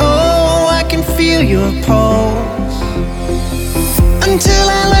breaks. Oh, I can feel your pulse. Until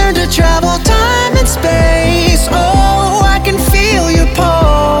I learn to travel time and space. Oh, I can feel your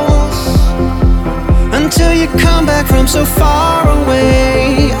pulse. Until you come back from so far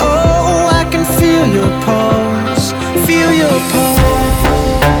away. Oh, I can feel your pulse. Feel your pulse.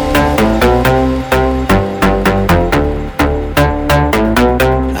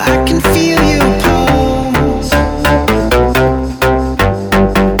 I can feel you.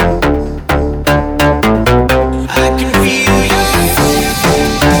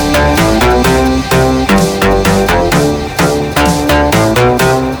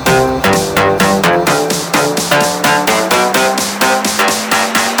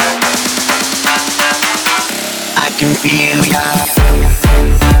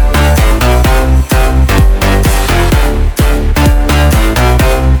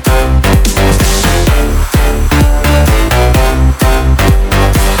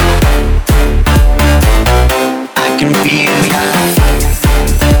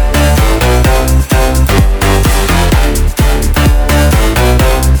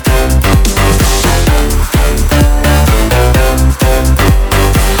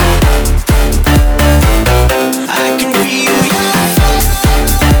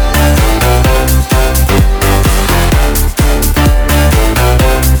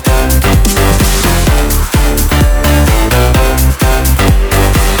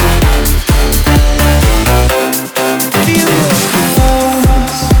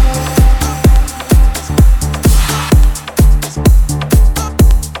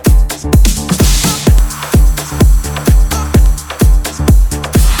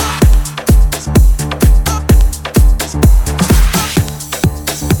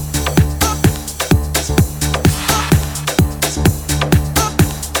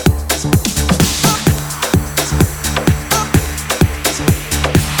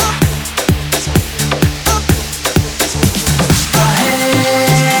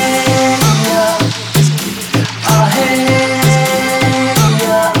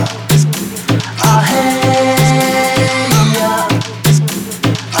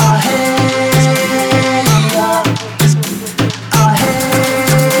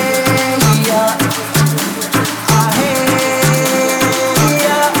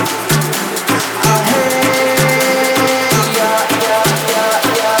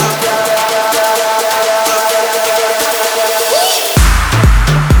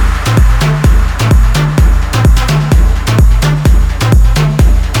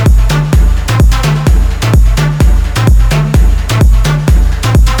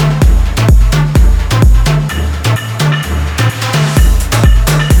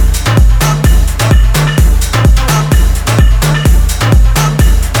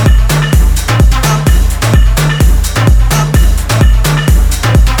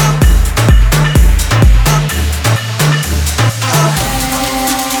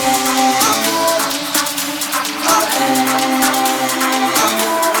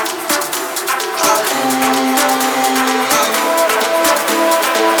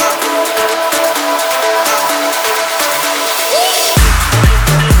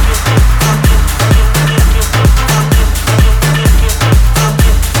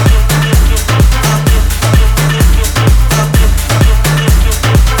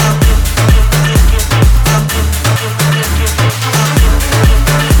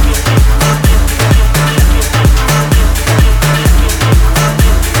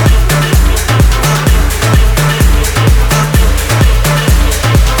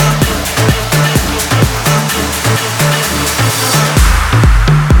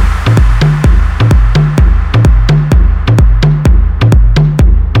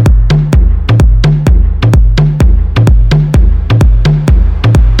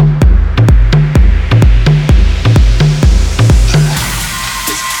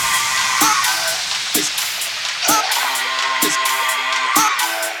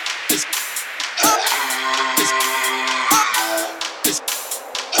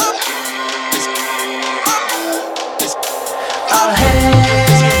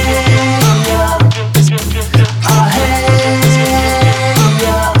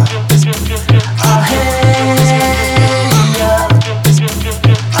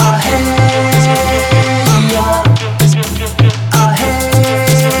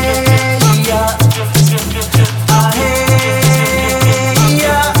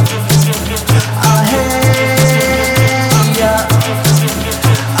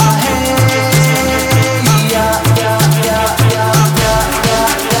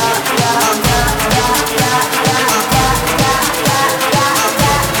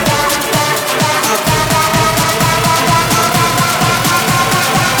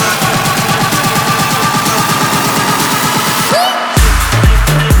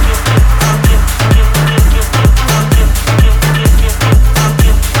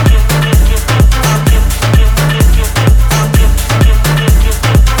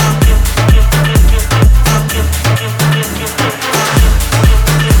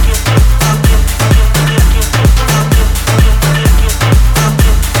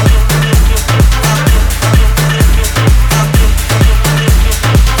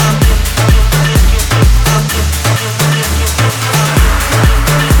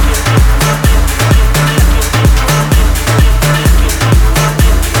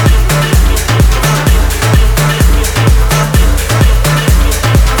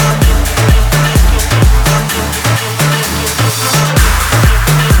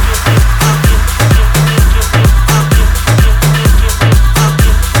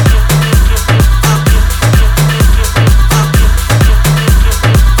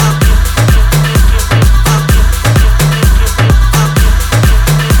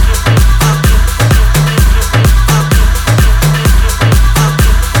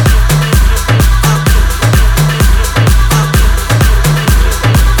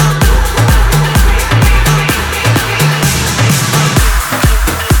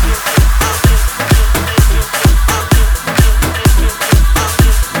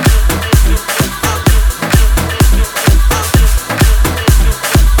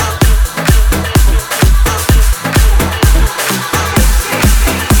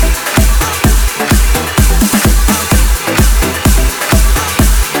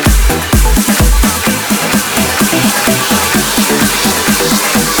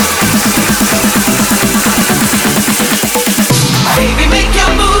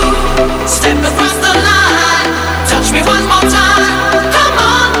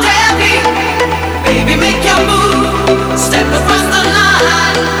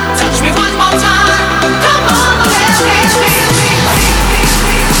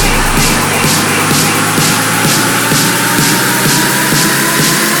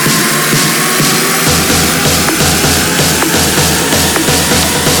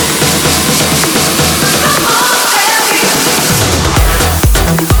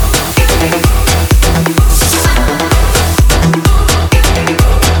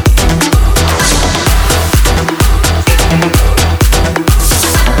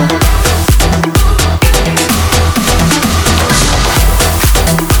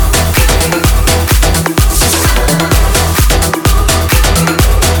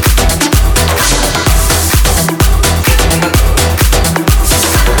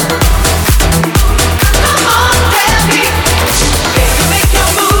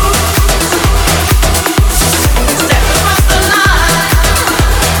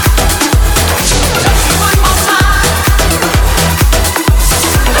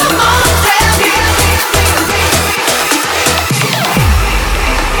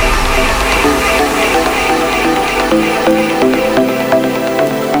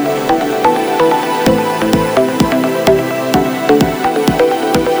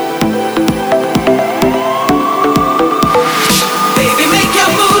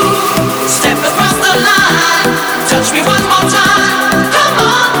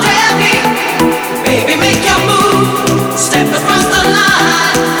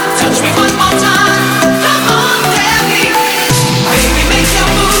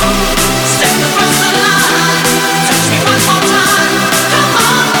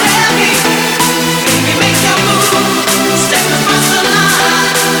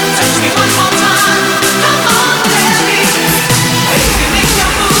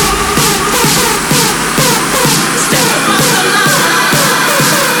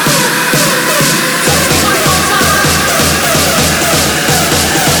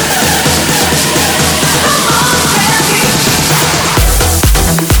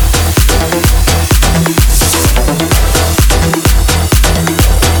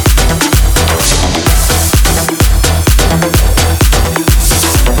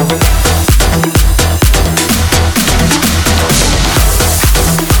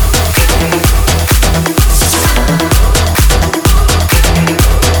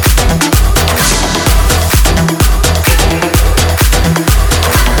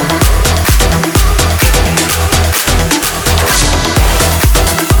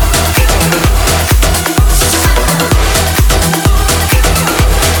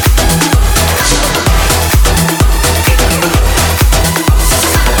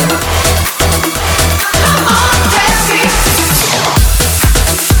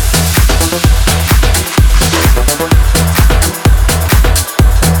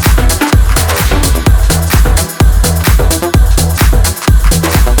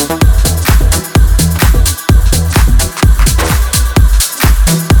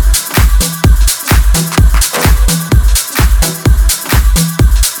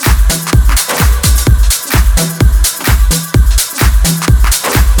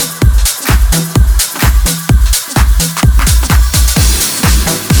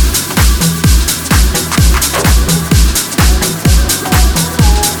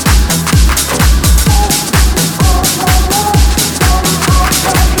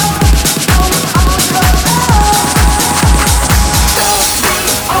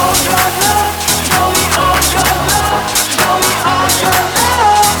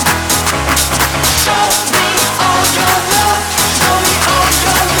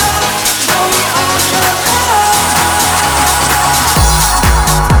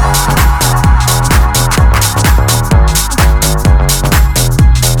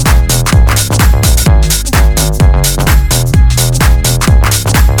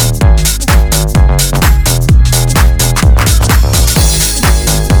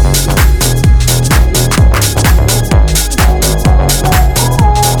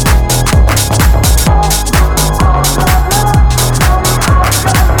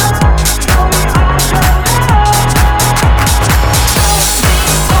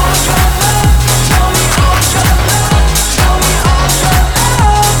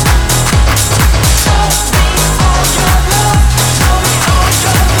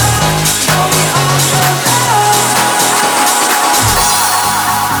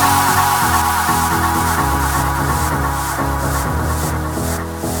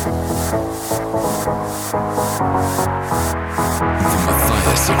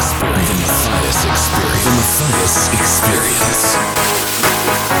 Matthias Experience. The Matthias Experience.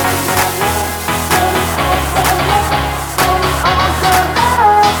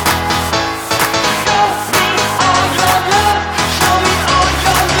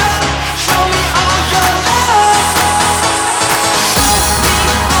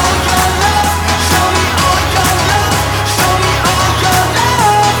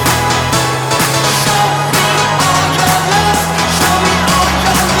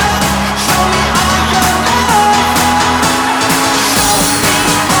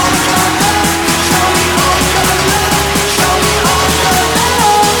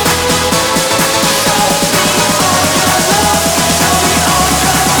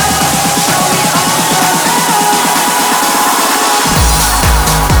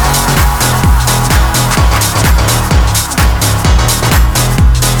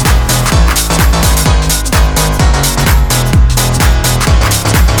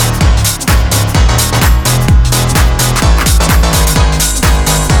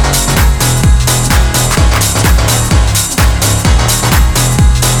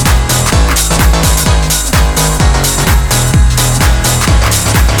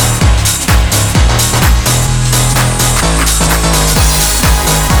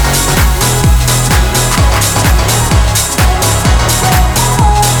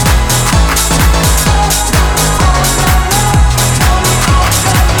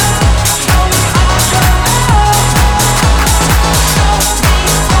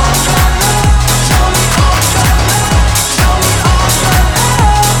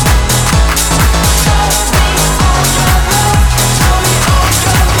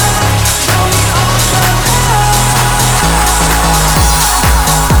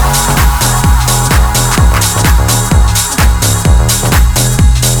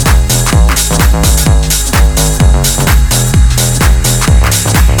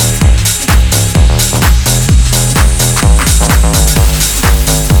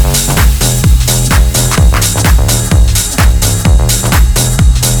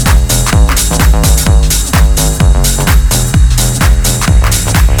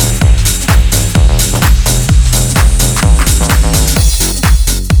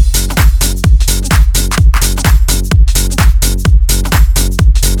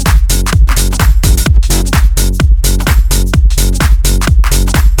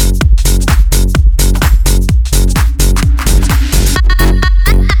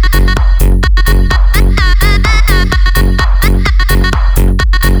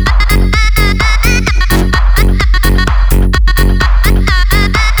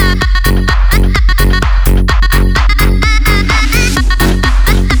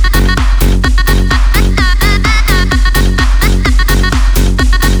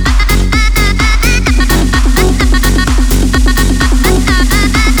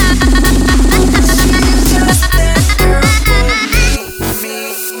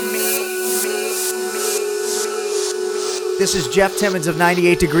 This is Jeff Timmons of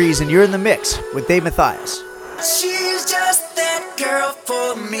 98 Degrees, and you're in the mix with Dave Matthias. She's just that girl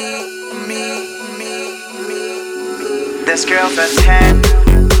for me. This girl's a 10,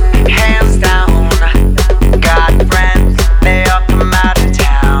 hands down. Got friends, they all come out of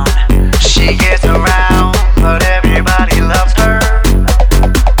town. She gets around, but everybody loves her.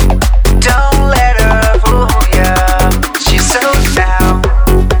 Don't let her fool ya. She's so down.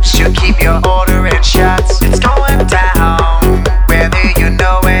 She'll keep your ordering shots. It's going down, whether you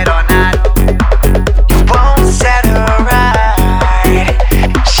know it or not. You won't set her right.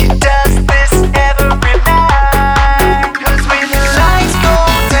 She does this every night. 'Cause when the lights go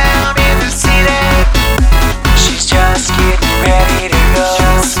down in the city, she's just getting ready to go.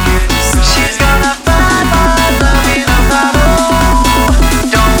 She's gonna find my love in a bottle.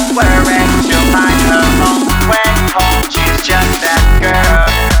 Don't worry, she'll find her own way home. She's just that girl.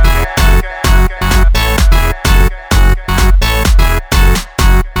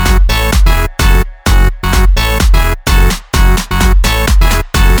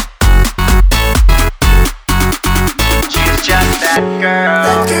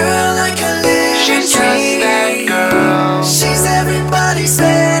 That girl like a living she's just that girl. She's everybody's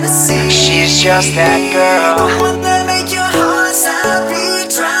fantasy. She's just that girl. The one that make your heart stop beat,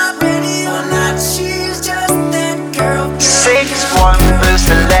 drop ready or not. She's just that girl. 6'1" blue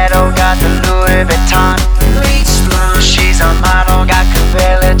stiletto, got the Louis Vuitton. Bleach blonde. She's a model, got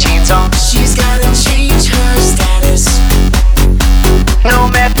Cabela jeans on. She's gotta change her status. No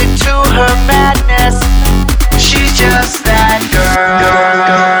method to her madness. She's just that girl.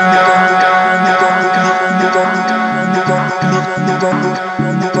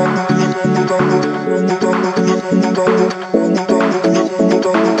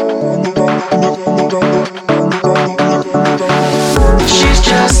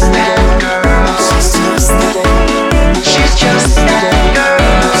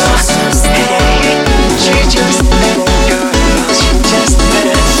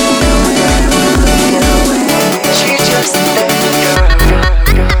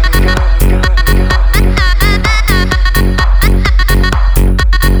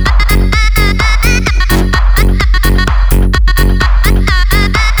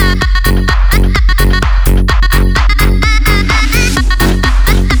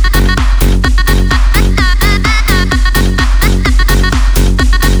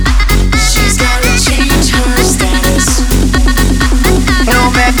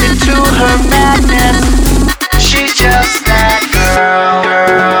 to her madness. She's just that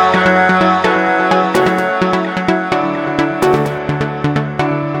girl.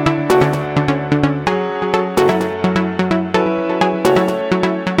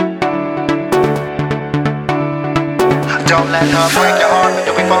 Don't let her break your heart, but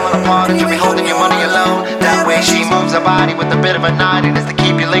you'll be falling apart and you'll be holding your money alone. That way she moves her body with a bit of a naughtiness to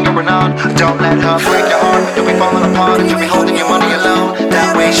keep you lingering on. Don't let her break your heart, but you'll be falling apart and you'll be holding your money alone.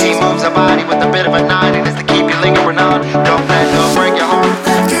 That way she moves her body with a bit of a naughtiness to keep you lingering on. Don't let her break your heart.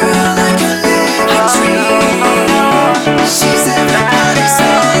 That girl like a living dream. She's everybody's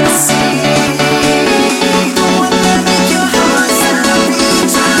fantasy. The one that make your heart stop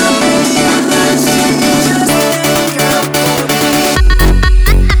beating. She's just that girl for me.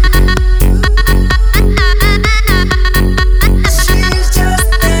 She's just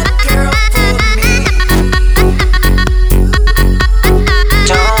that girl for me.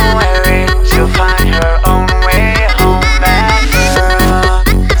 Don't worry, she'll find her own way home back, girl.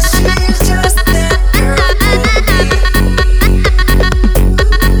 She's just that girl for me.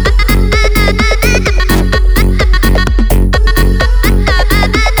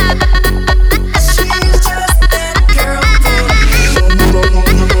 She's just that girl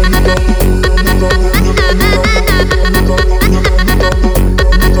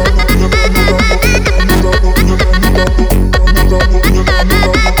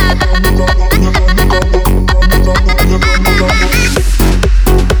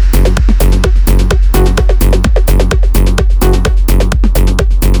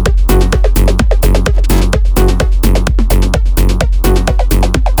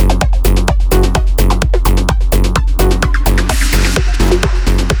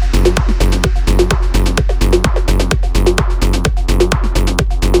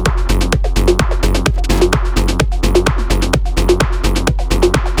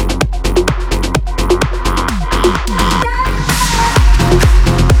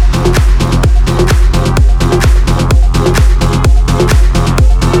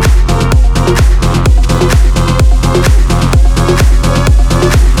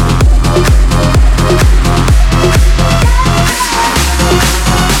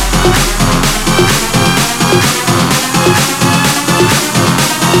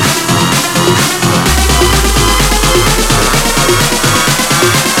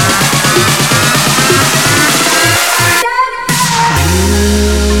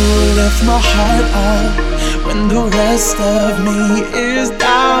lift my heart up when the rest of me is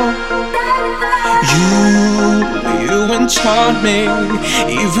down. You enchant me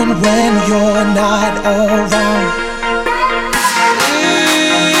even when you're not around.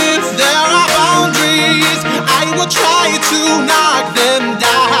 If there are boundaries, I will try to knock them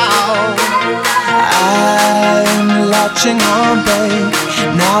down. I'm latching on, babe.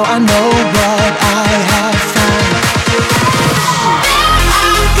 Now I know what I have found.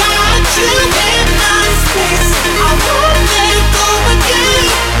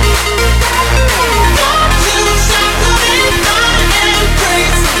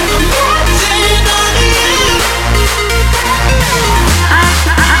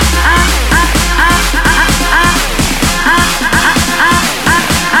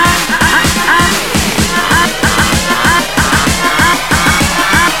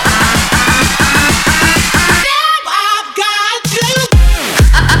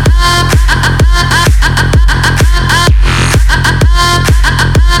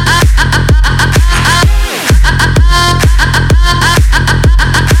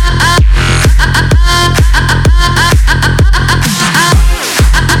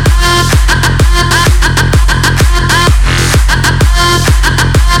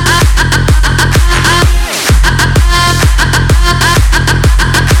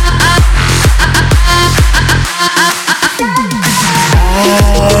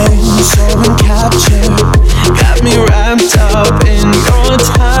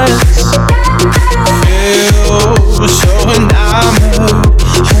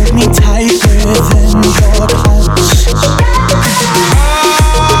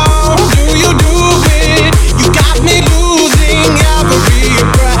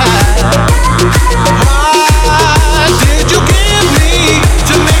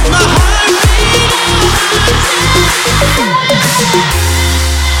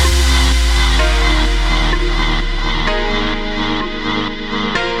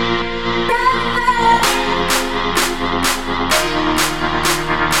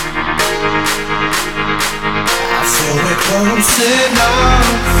 close enough.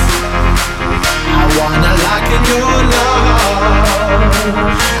 I wanna lock in your love.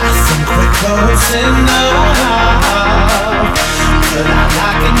 I think we're close enough. Could I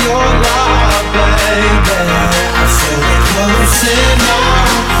lock in your love, baby. I feel we're close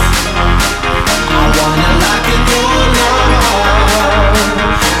enough. I wanna lock in your love.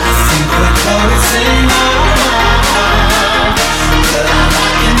 I think we're close enough. But I'm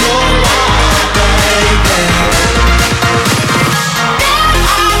locking your love, baby.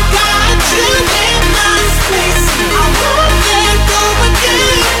 I've got you in my space. I won't let go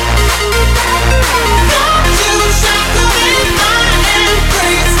again. Got you shackled in my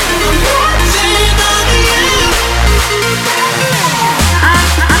embrace. I'm watching over you.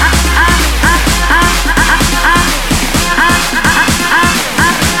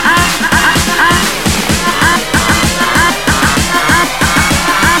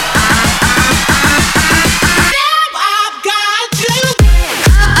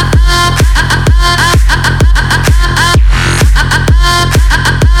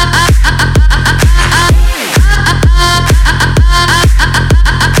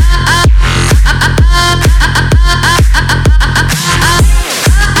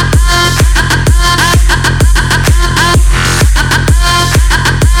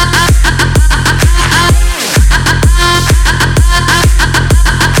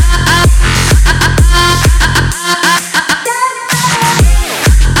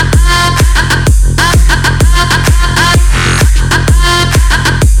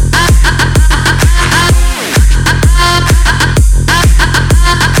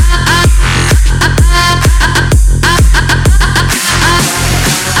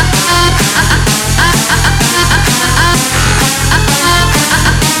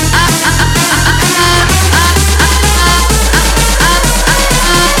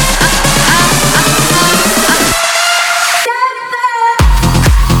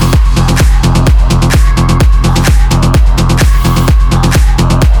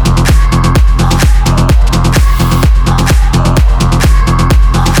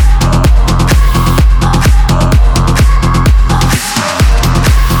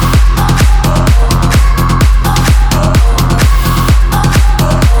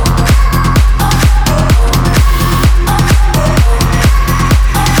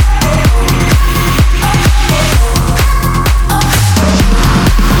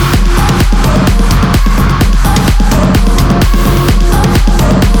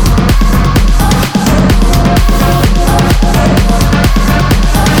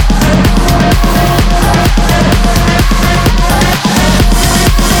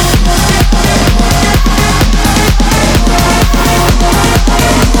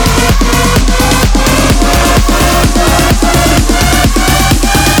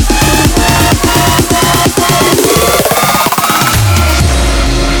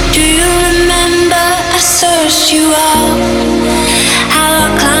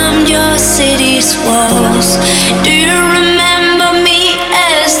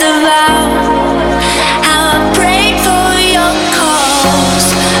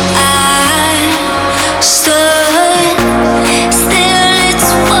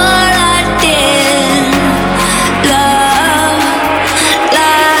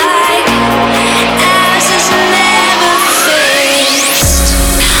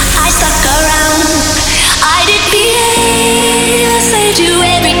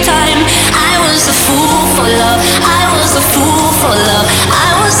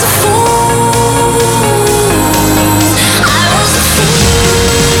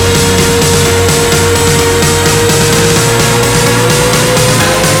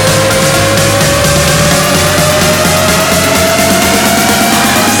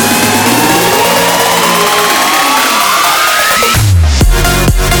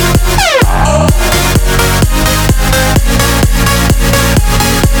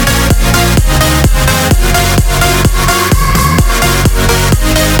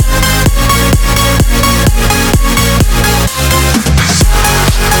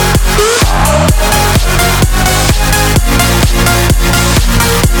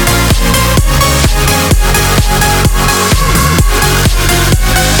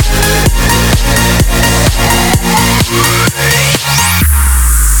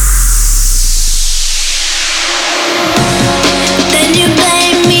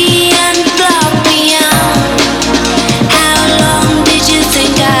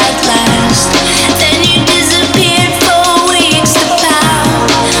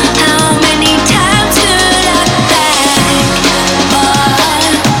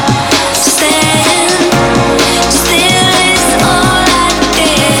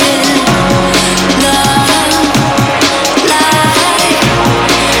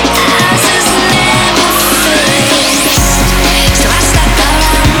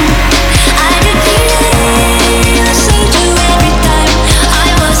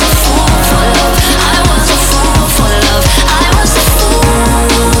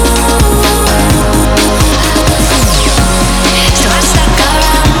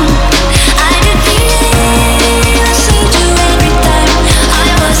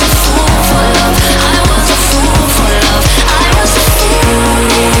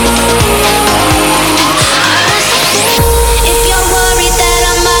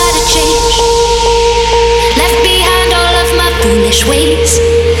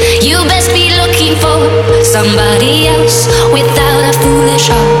 somebody else without a foolish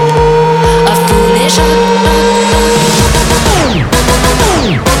hope, a foolish hope.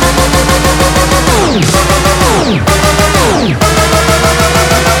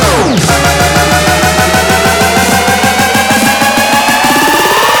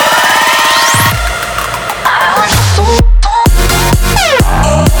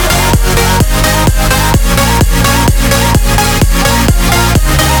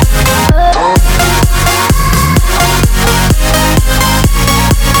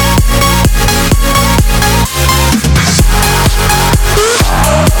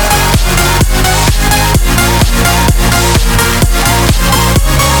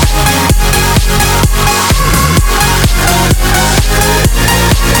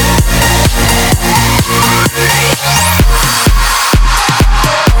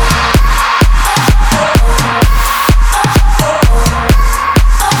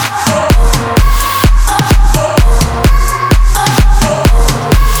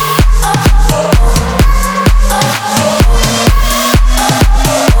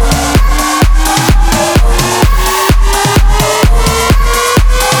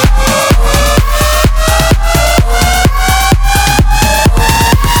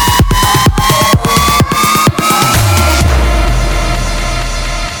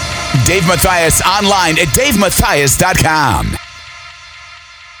 Dave Mathias online at DaveMathias.com.